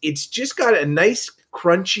it's just got a nice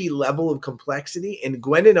crunchy level of complexity, and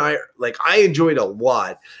Gwen and I enjoyed a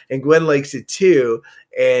lot, and Gwen likes it too.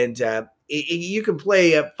 And you can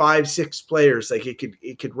play up 5-6 players. Like,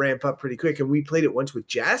 it could ramp up pretty quick. And we played it once with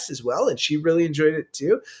Jess as well, and she really enjoyed it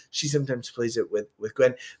too. She sometimes plays it with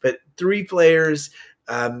Gwen, but 3 players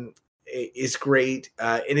is great.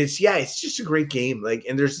 And it's just a great game. Like,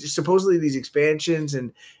 and there's supposedly these expansions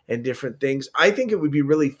and different things. I think it would be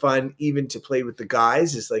really fun even to play with the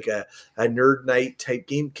guys. It's like a nerd night type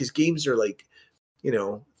game, because games are like,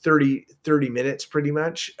 30 minutes pretty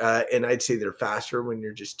much. And I'd say they're faster when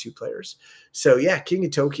you're just 2 players. So yeah, King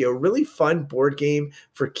of Tokyo, really fun board game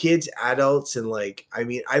for kids, adults. And I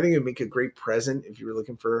think it'd make a great present if you were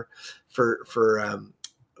looking for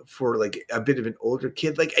like a bit of an older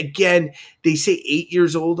kid. Like, again, they say 8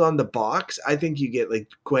 years old on the box. I think you get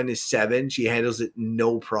like Gwen is 7. She handles it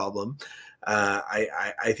no problem.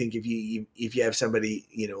 I think if you have somebody,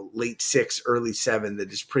 late 6, early 7,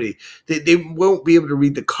 that is pretty, they won't be able to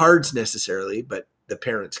read the cards necessarily, but the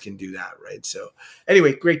parents can do that. Right. So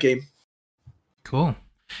anyway, great game. Cool.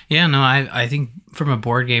 Yeah, no, I think from a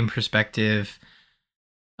board game perspective,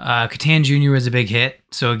 Catan Junior was a big hit.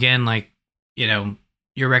 So again,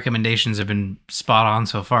 your recommendations have been spot on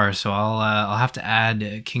so far. So I'll have to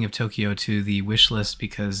add King of Tokyo to the wish list,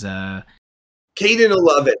 because Caden will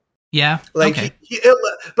love it. Yeah. Okay.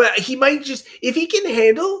 But he might just, if he can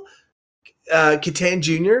handle Catan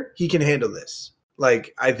Junior, he can handle this.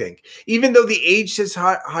 Like, I think, even though the age says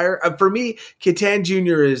higher, for me, Catan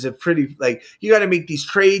Junior is a pretty, you got to make these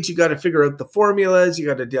trades. You got to figure out the formulas. You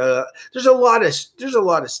got to, there's a lot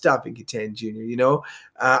of stuff in Catan Junior,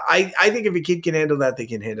 I think if a kid can handle that, they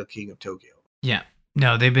can handle King of Tokyo. Yeah.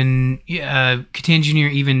 No, they've been, Catan Junior,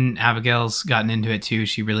 even Abigail's gotten into it too.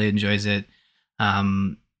 She really enjoys it.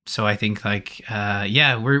 So I think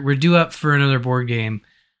yeah, we're due up for another board game.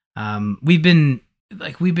 We've been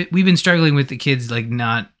struggling with the kids like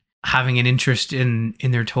not having an interest in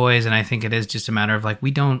their toys, and I think it is just a matter of like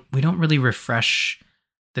we don't really refresh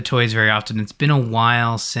the toys very often. It's been a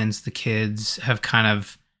while since the kids have kind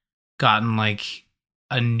of gotten like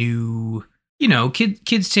a new,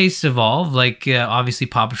 kids tastes evolve. Like obviously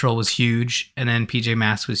Paw Patrol was huge, and then PJ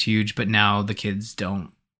Masks was huge, but now the kids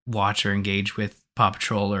don't watch or engage with Paw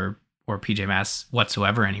Patrol or PJ Masks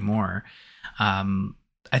whatsoever anymore.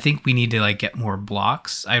 I think we need to like get more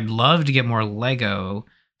blocks. I'd love to get more Lego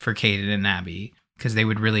for Caden and Abby because they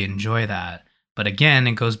would really enjoy that. But again,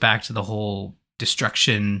 it goes back to the whole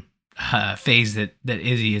destruction phase that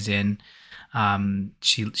Izzy is in.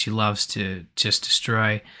 She loves to just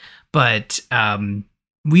destroy. But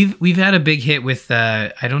we've had a big hit with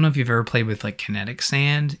I don't know if you've ever played with like kinetic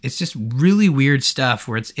sand. It's just really weird stuff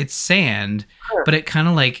where it's sand, but it kind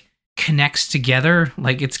of like connects together.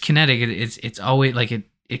 Like it's kinetic. It's always like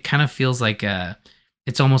it kind of feels like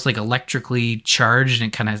it's almost like electrically charged, and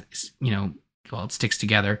it kind of it sticks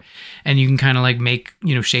together, and you can kind of like make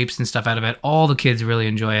shapes and stuff out of it. All the kids really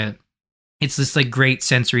enjoy it. It's this like great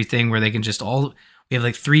sensory thing where they can just we have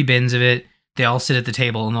like 3 bins of it. They all sit at the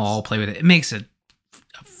table and they'll all play with it. It makes a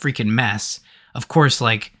freaking mess. Of course,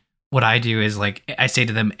 like what I do is like I say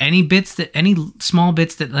to them, any small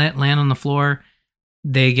bits that land on the floor,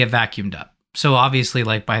 they get vacuumed up. So obviously,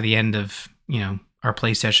 like by the end of our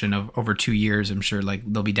play session of over 2 years, I'm sure like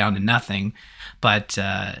they'll be down to nothing. But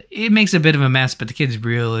it makes a bit of a mess. But the kids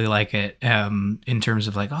really like it in terms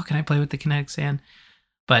of like, oh, can I play with the kinetic sand?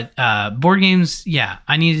 But board games, yeah,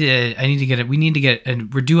 I need to get it. We need to get,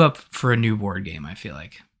 and we're due up for a new board game. I feel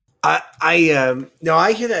like. No,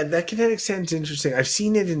 I hear that kinetic sand's interesting. I've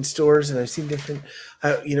seen it in stores, and I've seen different.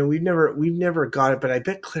 We've never got it, but I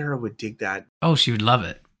bet Clara would dig that. Oh, she would love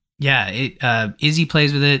it. Yeah, Izzy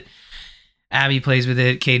plays with it. Abby plays with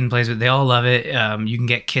it. Caden plays with it. They all love it. You can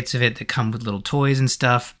get kits of it that come with little toys and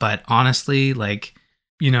stuff. But honestly, like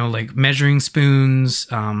like measuring spoons,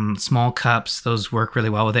 small cups, those work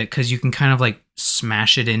really well with it because you can kind of like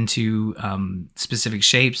smash it into specific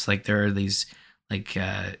shapes. Like there are these like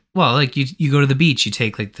like you go to the beach, you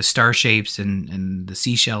take like the star shapes and the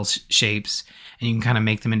seashell shapes, and you can kind of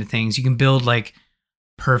make them into things. You can build like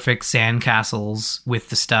perfect sand castles with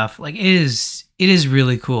the stuff. Like it is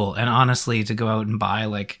really cool. And honestly, to go out and buy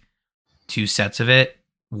like 2 sets of it,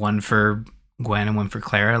 one for Gwen and one for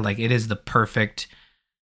Clara, like it is the perfect,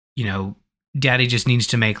 daddy just needs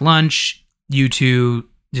to make lunch. You two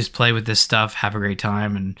just play with this stuff, have a great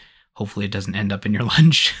time, and hopefully it doesn't end up in your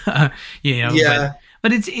lunch. Yeah.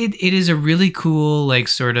 But it is a really cool, like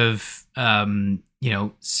sort of,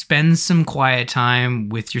 spend some quiet time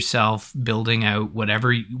with yourself, building out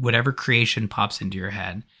whatever creation pops into your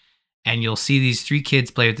head. And you'll see these 3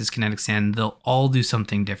 kids play with this kinetic sand. They'll all do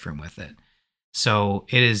something different with it. So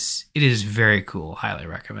it is very cool. Highly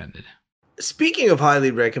recommended. Speaking of highly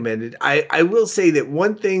recommended, I will say that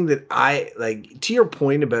one thing that I like, to your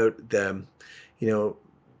point about the,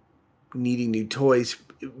 needing new toys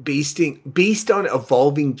based on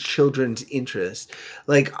evolving children's interests.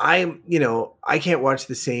 Like I can't watch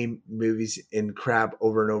the same movies and crap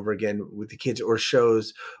over and over again with the kids or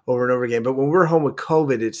shows over and over again. But when we're home with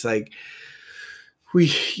COVID, it's like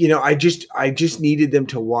I just needed them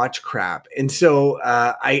to watch crap. And so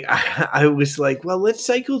I was like, well, let's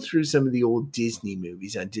cycle through some of the old Disney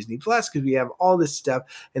movies on Disney Plus because we have all this stuff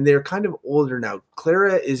and they're kind of older now.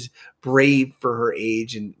 Clara is brave for her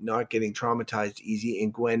age and not getting traumatized easy.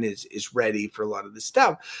 And Gwen is ready for a lot of the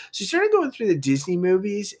stuff. So she started going through the Disney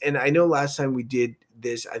movies. And I know last time we did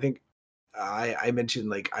this, I think I mentioned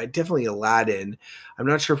like I definitely Aladdin. I'm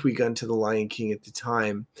not sure if we got into the Lion King at the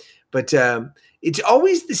time, but it's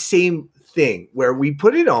always the same thing where we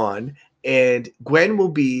put it on and Gwen will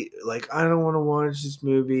be like, I don't want to watch this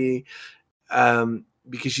movie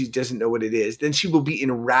because she doesn't know what it is. Then she will be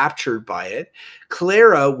enraptured by it.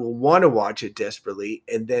 Clara will want to watch it desperately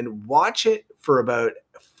and then watch it for about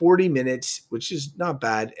 40 minutes, which is not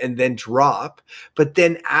bad, and then drop, but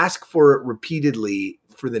then ask for it repeatedly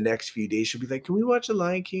for the next few days. She'll be like, can we watch The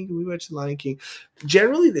Lion King? Can we watch The Lion King?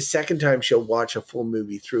 Generally, the second time she'll watch a full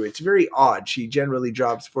movie through. It's very odd. She generally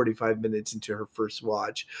drops 45 minutes into her first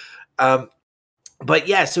watch. But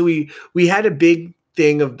yeah, so we had a big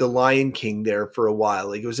thing of The Lion King there for a while.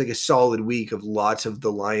 Like it was like a solid week of lots of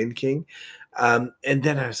The Lion King. And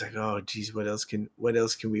then I was like, oh geez, what else can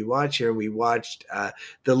we watch here? And we watched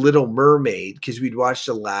The Little Mermaid because we'd watched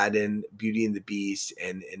Aladdin, Beauty and the Beast,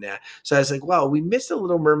 and so I was like, wow, we missed The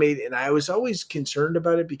Little Mermaid, and I was always concerned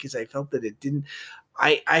about it because I felt that it didn't.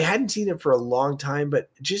 I hadn't seen it for a long time, but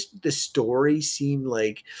just the story seemed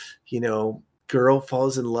like, girl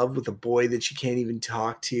falls in love with a boy that she can't even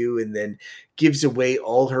talk to, and then gives away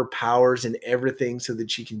all her powers and everything so that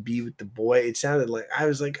she can be with the boy. It sounded like, I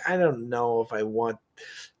was like, I don't know if I want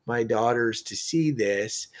my daughters to see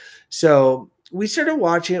this. So we started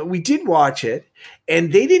watching it. We did watch it,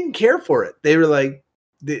 and they didn't care for it. They were like,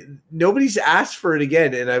 nobody's asked for it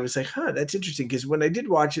again. And I was like, that's interesting. Because when I did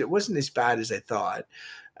watch it, it wasn't as bad as I thought.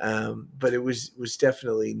 But it was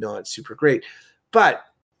definitely not super great. But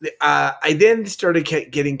I then started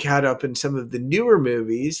getting caught up in some of the newer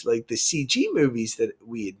movies, like the CG movies that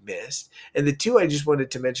we had missed. And the two I just wanted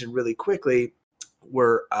to mention really quickly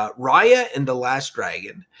were Raya and the Last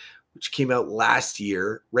Dragon, which came out last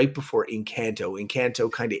year, right before Encanto.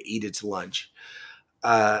 Encanto kind of ate its lunch.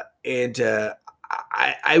 I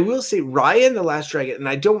will say Raya and the Last Dragon, and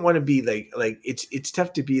I don't want to be like it's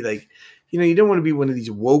tough to be like, you don't want to be one of these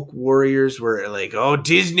woke warriors where like, oh,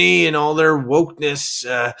 Disney and all their wokeness,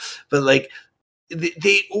 but like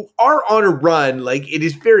they are on a run. Like it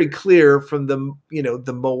is very clear from the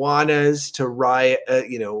Moanas to Raya,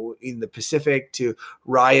 in the Pacific, to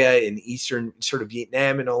Raya in Eastern sort of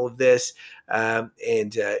Vietnam and all of this, and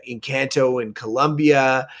Encanto in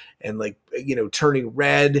Colombia, and like, Turning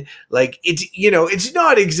Red. Like it's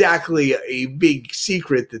not exactly a big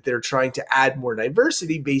secret that they're trying to add more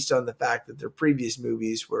diversity based on the fact that their previous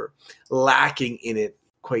movies were lacking in it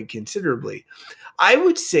quite considerably. I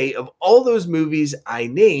would say of all those movies I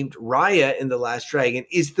named, Raya and the Last Dragon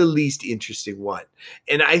is the least interesting one.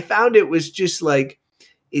 And I found it was just like,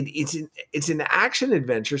 it's an action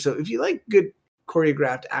adventure. So if you like good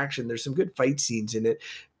choreographed action, there's some good fight scenes in it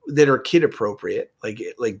that are kid appropriate, like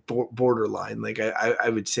borderline. Like I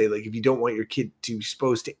would say, like, if you don't want your kid to be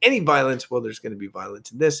exposed to any violence, well, there's going to be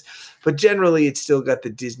violence in this, but generally it's still got the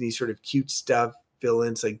Disney sort of cute stuff,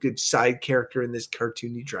 villains, like good side character in this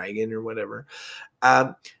cartoony dragon or whatever.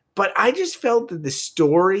 But I just felt that the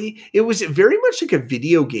story, it was very much like a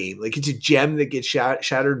video game. Like it's a gem that gets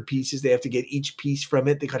shattered in pieces. They have to get each piece from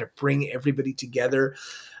it. They got to bring everybody together.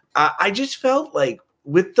 I just felt like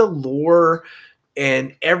with the lore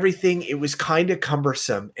and everything, it was kind of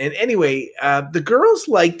cumbersome. And anyway, the girls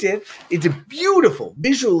liked it. It's a beautiful,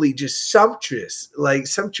 visually just sumptuous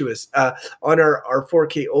on our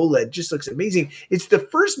 4K OLED. Just looks amazing. It's the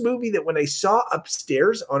first movie that when I saw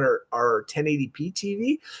upstairs on our 1080p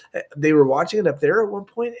TV, they were watching it up there at one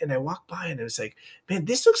point, and I walked by and I was like, man,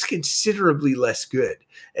 this looks considerably less good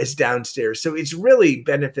as downstairs. So it's really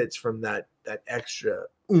benefits from that extra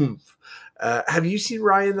oomph. Have you seen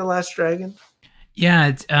Raya and the Last Dragon?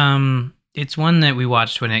 Yeah, it's one that we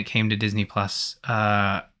watched when it came to Disney Plus,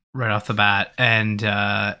 right off the bat, and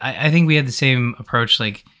I think we had the same approach.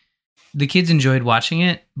 Like the kids enjoyed watching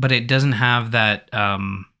it, but it doesn't have that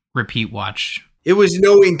repeat watch. It was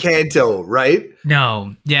no Encanto, right?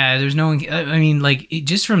 No, yeah, there's no. I mean, like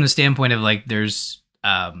just from the standpoint of like, there's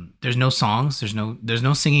no songs, there's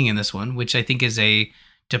no singing in this one, which I think is a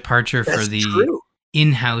departure for the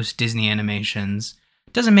in-house Disney animations.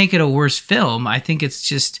 Doesn't make it a worse film. I think it's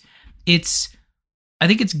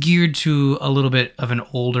geared to a little bit of an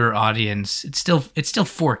older audience. It's still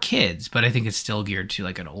for kids, but I think it's still geared to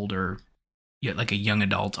like an older, like a young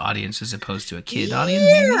adult audience as opposed to a kid audience.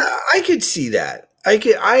 Yeah, maybe? I could see that.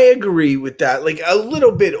 I agree with that. Like a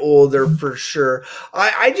little bit older for sure.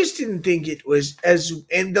 I just didn't think it was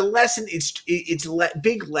and the lesson,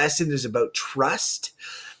 big lesson is about trust.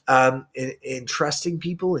 And trusting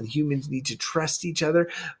people, and humans need to trust each other.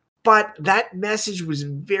 But that message was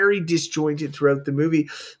very disjointed throughout the movie.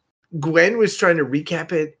 Gwen was trying to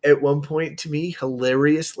recap it at one point to me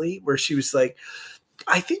hilariously, where she was like,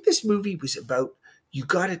 I think this movie was about, you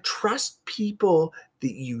got to trust people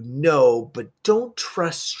that you know, but don't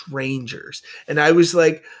trust strangers. And I was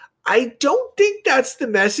like, I don't think that's the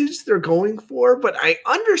message they're going for, but I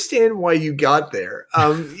understand why you got there.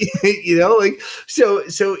 So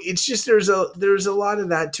it's just, there's a lot of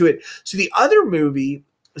that to it. So the other movie,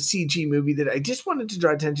 a CG movie that I just wanted to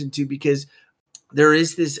draw attention to, because there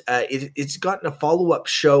is this, it's gotten a follow-up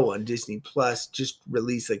show on Disney Plus, just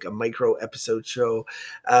released like a micro episode show.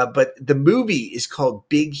 But the movie is called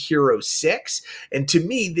Big Hero 6. And to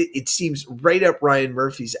me, it seems right up Ryan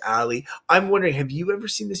Murphy's alley. I'm wondering, have you ever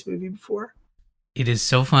seen this movie before? It is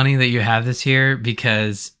so funny that you have this here,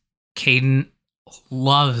 because Caden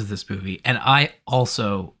loves this movie. And I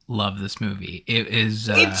also love this movie. It's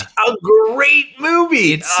a great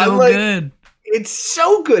movie. It's so good. It's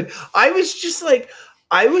so good. I was just like,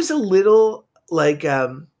 I was a little like,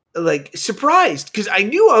 like surprised because I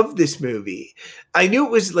knew of this movie. I knew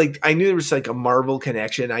it was like I knew there was like a Marvel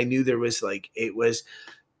connection. I knew there was like it was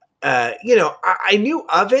I knew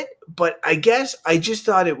of it, but I guess I just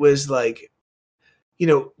thought it was like,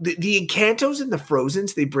 the Encantos and the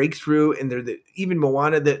Frozens, they break through and even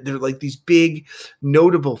Moana, they're like these big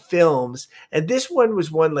notable films. And this one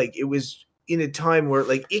was one, like it was in a time where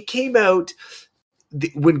like it came out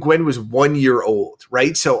when Gwen was 1 year old,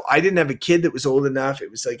 right? So I didn't have a kid that was old enough. It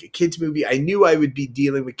was like a kid's movie. I knew I would be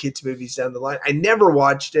dealing with kids movies down the line. I never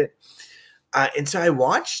watched it. And so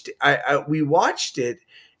we watched it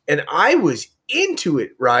and I was into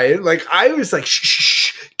it, Ryan. Like I was like,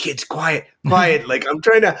 shh, kids, quiet. Like I'm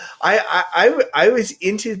trying to, I was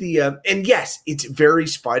into and yes, it's very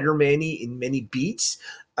Spider-Man-y in many beats.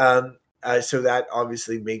 So that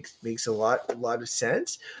obviously makes a lot of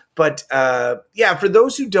sense. But for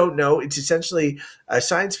those who don't know, it's essentially a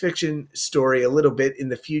science fiction story a little bit in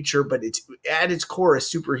the future, but it's at its core a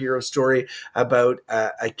superhero story about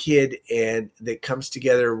a kid and that comes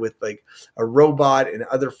together with like a robot and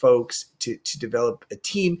other folks to develop a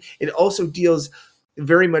team. It also deals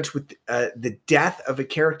very much with the death of a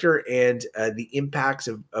character and the impacts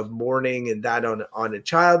of mourning and that on a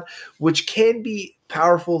child, which can be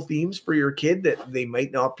powerful themes for your kid that they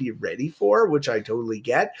might not be ready for, which I totally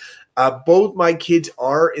get. Both my kids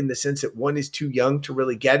are, in the sense that one is too young to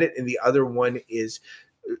really get it and the other one is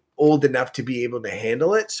old enough to be able to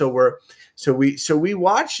handle it. So we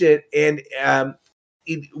watched it, and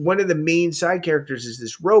one of the main side characters is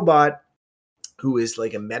this robot who is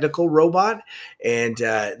like a medical robot. And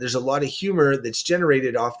there's a lot of humor that's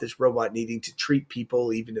generated off this robot needing to treat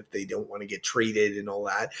people, even if they don't want to get treated and all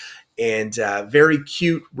that. And very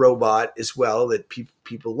cute robot as well that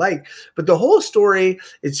people like. But the whole story,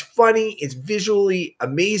 it's funny. It's visually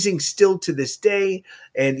amazing still to this day.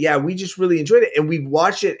 And yeah, we just really enjoyed it. And we've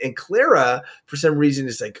watched it. And Clara, for some reason,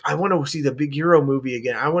 is like, I want to see the Big Hero movie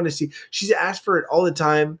again. I want to see, she's asked for it all the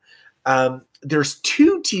time. There's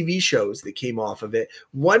 2 TV shows that came off of it.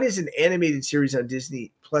 One is an animated series on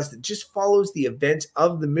Disney Plus that just follows the events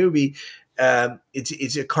of the movie.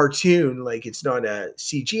 It's a cartoon, like it's not a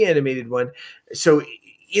CG animated one. So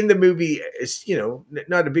in the movie, it's,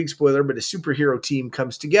 not a big spoiler, but a superhero team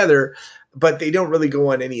comes together, but they don't really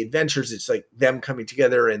go on any adventures. It's like them coming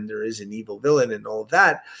together and there is an evil villain and all of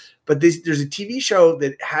that. But there's a TV show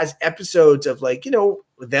that has episodes of like,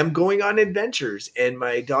 them going on adventures. And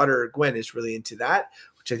my daughter Gwen is really into that,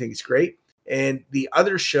 which I think is great. And the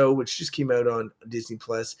other show, which just came out on Disney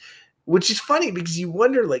Plus, which is funny because you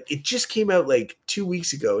wonder, like, it just came out like 2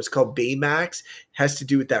 weeks ago. It's called Baymax. It has to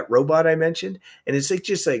do with that robot I mentioned. And it's like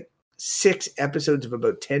just like 6 episodes of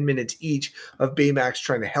about 10 minutes each of Baymax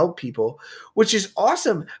trying to help people, which is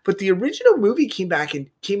awesome. But the original movie came out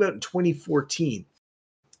in 2014.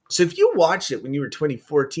 So if you watched it when you were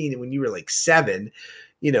 2014 and when you were like 7,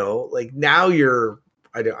 like now you're,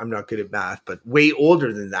 I'm not good at math, but way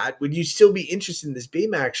older than that. Would you still be interested in this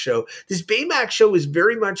Baymax show? This Baymax show is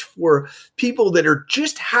very much for people that are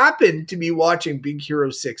just happen to be watching Big Hero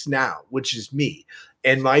 6 now, which is me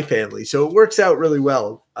and my family. So it works out really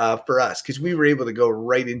well for us because we were able to go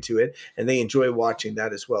right into it and they enjoy watching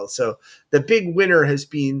that as well. So the big winner has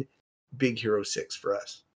been Big Hero 6 for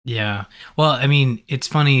us. Yeah. Well, I mean, it's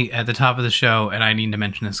funny at the top of the show, and I need to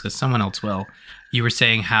mention this because someone else will. You were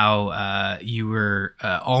saying how you were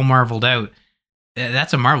all marveled out.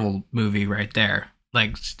 That's a Marvel movie right there.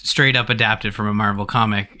 Like straight up adapted from a Marvel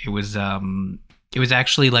comic. It was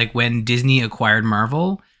actually like when Disney acquired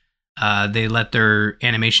Marvel, they let their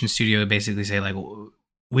animation studio basically say like,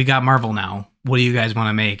 we got Marvel now. What do you guys want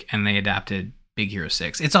to make? And they adapted Big Hero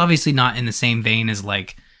 6. It's obviously not in the same vein as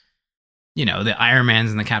like, the Iron Mans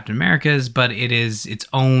and the Captain Americas, but it is its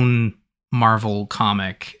own Marvel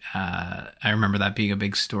comic. I remember that being a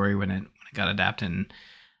big story when it got adapted.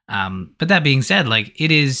 But that being said, like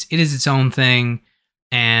it is its own thing.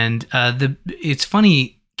 And it's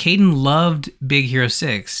funny, Caden loved Big Hero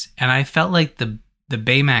 6, and I felt like the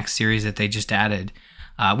Baymax series that they just added,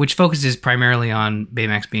 which focuses primarily on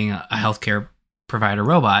Baymax being a healthcare provider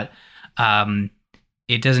robot,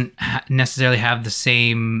 it doesn't necessarily have the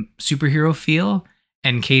same superhero feel,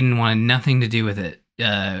 and Caden wanted nothing to do with it.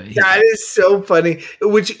 That is so funny.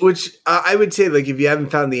 Which I would say, like, if you haven't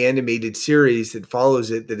found the animated series that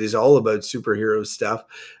follows it, that is all about superhero stuff,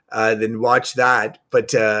 then watch that.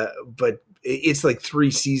 But it's like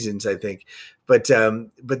 3 seasons, I think. But the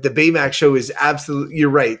Baymax show is absolutely, you're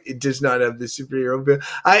right. It does not have the superhero feel.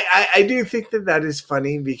 I do think that is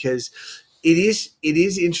funny because it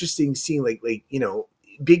is interesting seeing like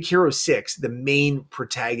Big Hero 6, the main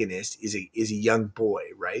protagonist is a young boy,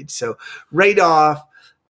 right? So right off,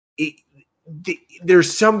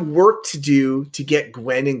 there's some work to do to get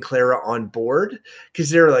Gwen and Clara on board, because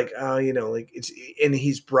they're like, oh, like it's, and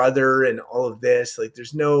he's brother and all of this. Like,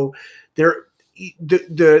 there's no there.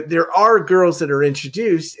 There are girls that are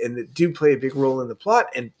introduced and that do play a big role in the plot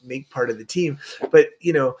and make part of the team, but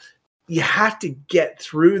you have to get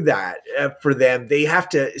through that for them. They have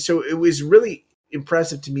to. So it was really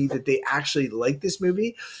impressive to me that they actually like this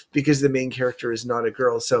movie, because the main character is not a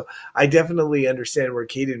girl. So I definitely understand where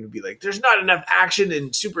Caden would be like, there's not enough action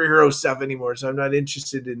and superhero stuff anymore, so I'm not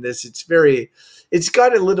interested in this. It's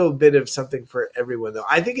got a little bit of something for everyone, though.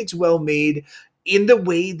 I think it's well made in the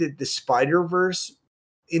way that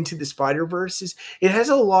Into the Spider-Verse is. It has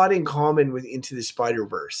a lot in common with Into the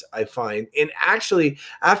Spider-Verse, I find. And actually,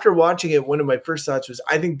 after watching it, one of my first thoughts was,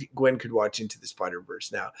 I think Gwen could watch Into the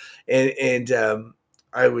Spider-Verse now. And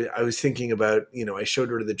I was thinking about, I showed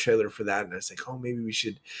her the trailer for that, and I was like, oh, maybe we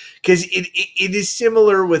should, because it is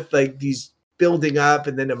similar with like these building up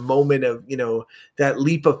and then a moment of, that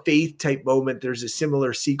leap of faith type moment. There's a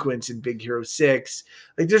similar sequence in Big Hero 6.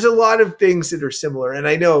 Like, there's a lot of things that are similar. And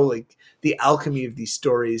I know, like, the alchemy of these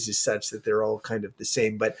stories is such that they're all kind of the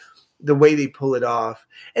same, but the way they pull it off,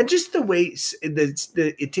 and just the way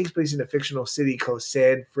it takes place in a fictional city called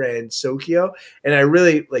San Francisco. And I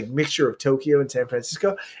really like mixture of Tokyo and San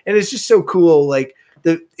Francisco. And it's just so cool. Like,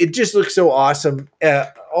 it just looks so awesome.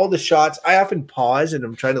 All the shots, I often pause and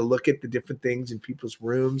I'm trying to look at the different things in people's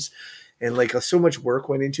rooms, and like so much work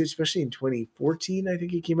went into it, especially in 2014. I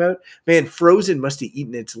think it came out. Man, Frozen must have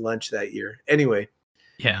eaten its lunch that year. Anyway.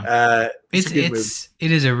 Yeah. It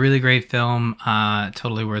is a really great film.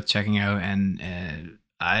 Totally worth checking out. And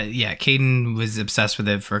Caden was obsessed with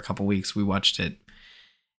it for a couple weeks. We watched it.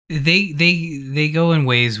 They go in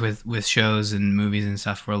ways with shows and movies and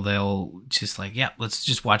stuff where they'll just like, yeah, let's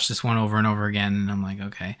just watch this one over and over again. And I'm like,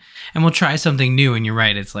 okay. And we'll try something new. And you're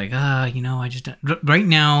right. It's like, I just right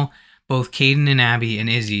now, both Caden and Abby and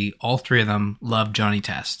Izzy, all three of them love Johnny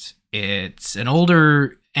Test. It's an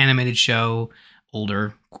older animated show,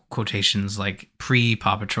 older quotations, like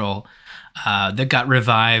pre-Paw Patrol, that got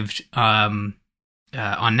revived on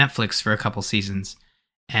Netflix for a couple seasons.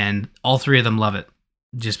 And all three of them love it.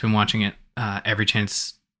 Just been watching it every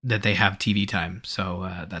chance that they have TV time.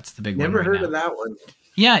 So that's the big one. Never heard of that one.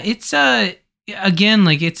 Yeah, it's again,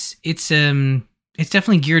 like it's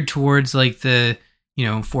definitely geared towards like the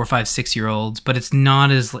 4, 5, 6-year-olds, but it's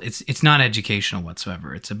not it's not educational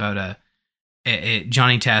whatsoever. It's about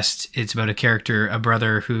Johnny Test. It's about a character, a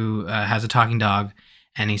brother who has a talking dog,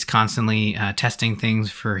 and he's constantly testing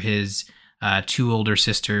things for his two older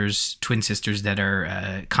sisters, twin sisters, that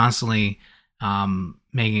are constantly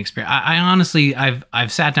making experience. I honestly,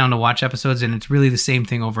 I've sat down to watch episodes, and it's really the same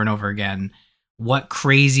thing over and over again. What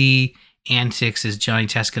crazy antics is Johnny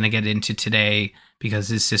Test going to get into today? Because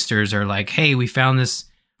his sisters are like, hey, we found this.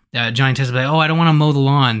 Johnny Test will be like, oh, I don't want to mow the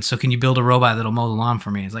lawn, so can you build a robot that'll mow the lawn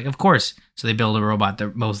for me? It's like, of course. So they build a robot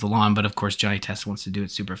that mows the lawn, but of course Johnny Test wants to do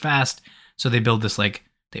it super fast. So they build this, like,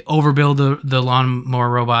 they overbuild the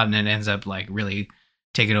lawnmower robot, and it ends up like really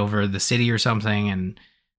taking over the city or something. And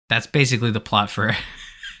that's basically the plot for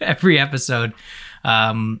every episode.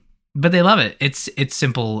 But they love it. It's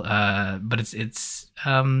simple, but it's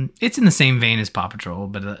in the same vein as Paw Patrol,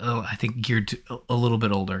 but I think geared to a little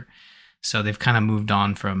bit older. So they've kind of moved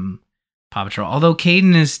on from Paw Patrol. Although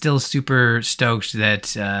Caden is still super stoked that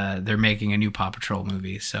they're making a new Paw Patrol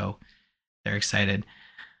movie, so they're excited.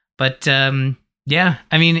 But yeah,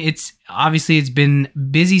 I mean, it's been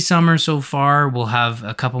busy summer so far. We'll have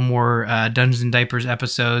a couple more Dungeons and Diapers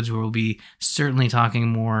episodes where we'll be certainly talking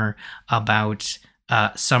more about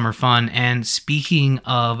summer fun. And speaking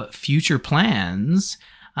of future plans,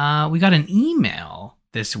 we got an email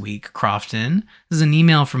this week, Crofton. This is an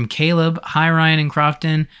email from Caleb. Hi, Ryan and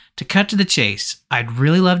Crofton. To cut to the chase, I'd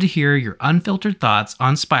really love to hear your unfiltered thoughts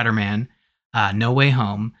on Spider-Man No Way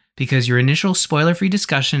Home, because your initial spoiler-free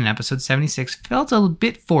discussion in episode 76 felt a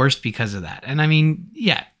bit forced because of that. And I mean,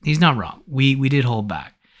 yeah, he's not wrong. We did hold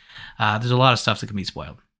back. There's a lot of stuff that can be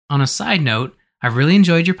spoiled. On a side note, I've really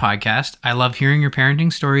enjoyed your podcast. I love hearing your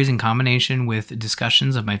parenting stories in combination with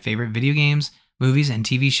discussions of my favorite video games, movies, and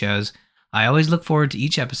TV shows. I always look forward to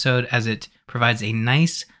each episode as it provides a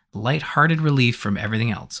nice, lighthearted relief from everything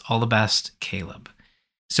else. All the best, Caleb.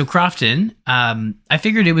 So Crofton, I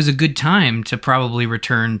figured it was a good time to probably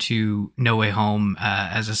return to No Way Home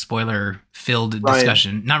as a spoiler-filled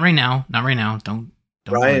discussion. Not right now. Don't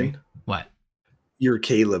Ryan, worry. What? You're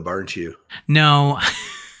Caleb, aren't you? No.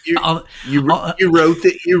 You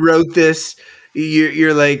wrote this.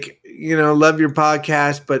 You're like, love your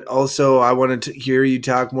podcast, but also I wanted to hear you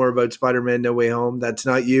talk more about Spider-Man No Way Home. That's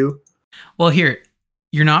not you? Well, here,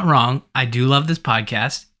 You're not wrong. I do love this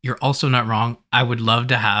podcast. You're also not wrong. I would love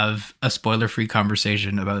to have a spoiler-free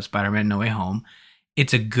conversation about Spider-Man No Way Home.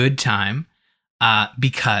 It's a good time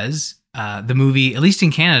because the movie, at least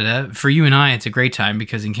in Canada, for you and I, it's a great time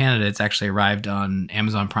because in Canada, it's actually arrived on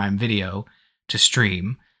Amazon Prime Video to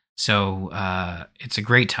stream. So it's a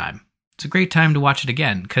great time. It's a great time to watch it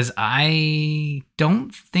again because I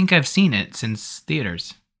don't think I've seen it since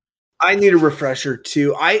theaters. I need a refresher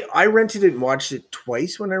too. I rented it and watched it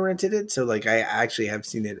twice when I rented it. So like I actually have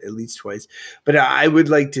seen it at least twice, but I would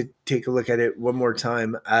like to take a look at it one more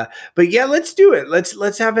time. But yeah, let's do it.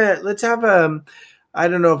 Let's have I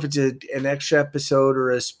don't know if it's an extra episode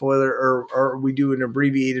or a spoiler or we do an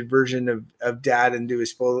abbreviated version of Dad and do a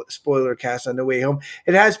spoiler cast on No Way Home.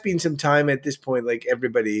 It has been some time at this point. Like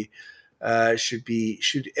everybody should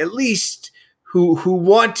at least who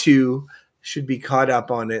want to should be caught up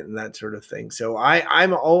on it and that sort of thing. So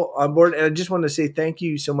I'm all on board. And I just want to say thank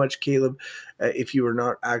you so much, Caleb, if you were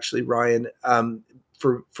not actually Ryan,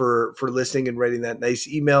 for listening and writing that nice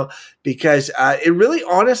email, because it really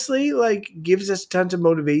honestly like gives us tons of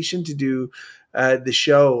motivation to do the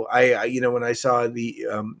show. I when I saw the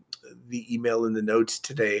email in the notes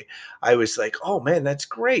today, I was like, oh man, that's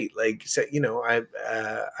great. Like, so,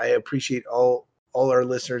 I appreciate all our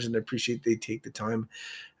listeners and appreciate they take the time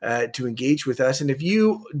to engage with us. And if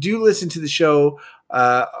you do listen to the show,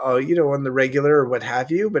 on the regular or what have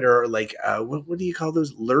you, but are like, what do you call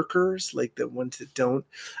those lurkers? Like the ones that don't,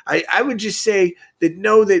 I would just say that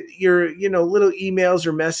know that your, little emails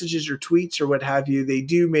or messages or tweets or what have you, they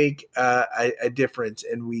do make a difference.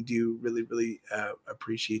 And we do really, really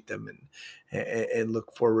appreciate them and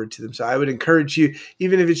look forward to them. So I would encourage you,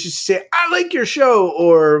 even if it's just say, I like your show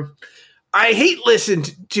or I hate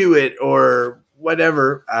listened to it or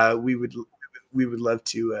whatever, we would love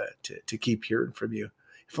to keep hearing from you.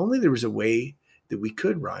 If only there was a way that we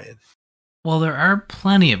could, Ryan. Well, there are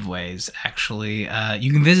plenty of ways, actually.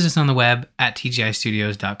 You can visit us on the web at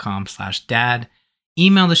tgistudios.com/dad.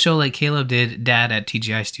 Email the show like Caleb did,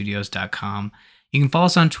 dad@tgistudios.com. You can follow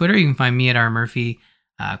us on Twitter. You can find me at R. Murphy,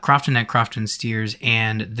 Crofton at Crofton Steers,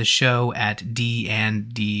 and the show at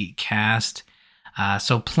D&D Cast.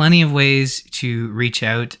 So plenty of ways to reach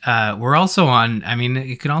out. We're also on,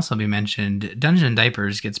 it could also be mentioned, Dungeon and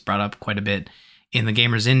Diapers gets brought up quite a bit in the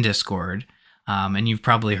Gamers In Discord. And you've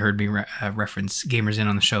probably heard me reference Gamers In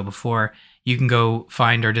on the show before. You can go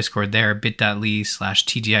find our Discord there,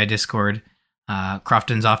 bit.ly/TGI Discord.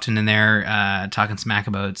 Crofton's often in there talking smack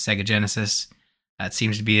about Sega Genesis. That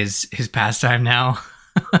seems to be his pastime now.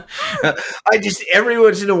 Every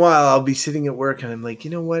once in a while, I'll be sitting at work and I'm like,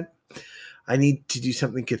 you know what? I need to do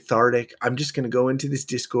something cathartic. I'm just going to go into this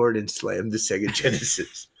Discord and slam the Sega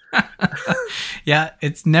Genesis. Yeah,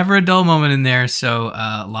 it's never a dull moment in there. So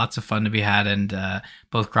lots of fun to be had. And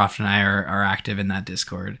both Croft and I are active in that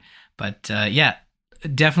Discord. But yeah,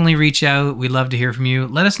 definitely reach out. We'd love to hear from you.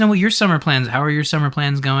 Let us know what your summer plans. How are your summer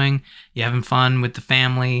plans going? You having fun with the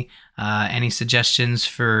family? Any suggestions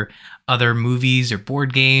for other movies or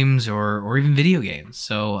board games or even video games?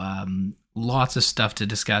 So lots of stuff to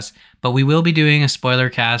discuss, but we will be doing a spoiler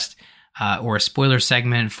cast or a spoiler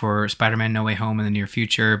segment for Spider-Man No Way Home in the near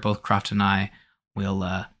future. Both Croft and I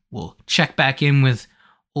will check back in with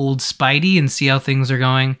old Spidey and see how things are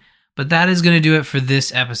going. But that is going to do it for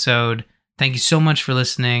this episode. Thank you so much for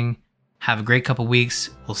listening. Have a great couple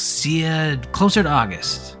weeks. We'll see you closer to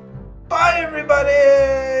August. Bye,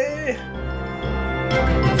 everybody.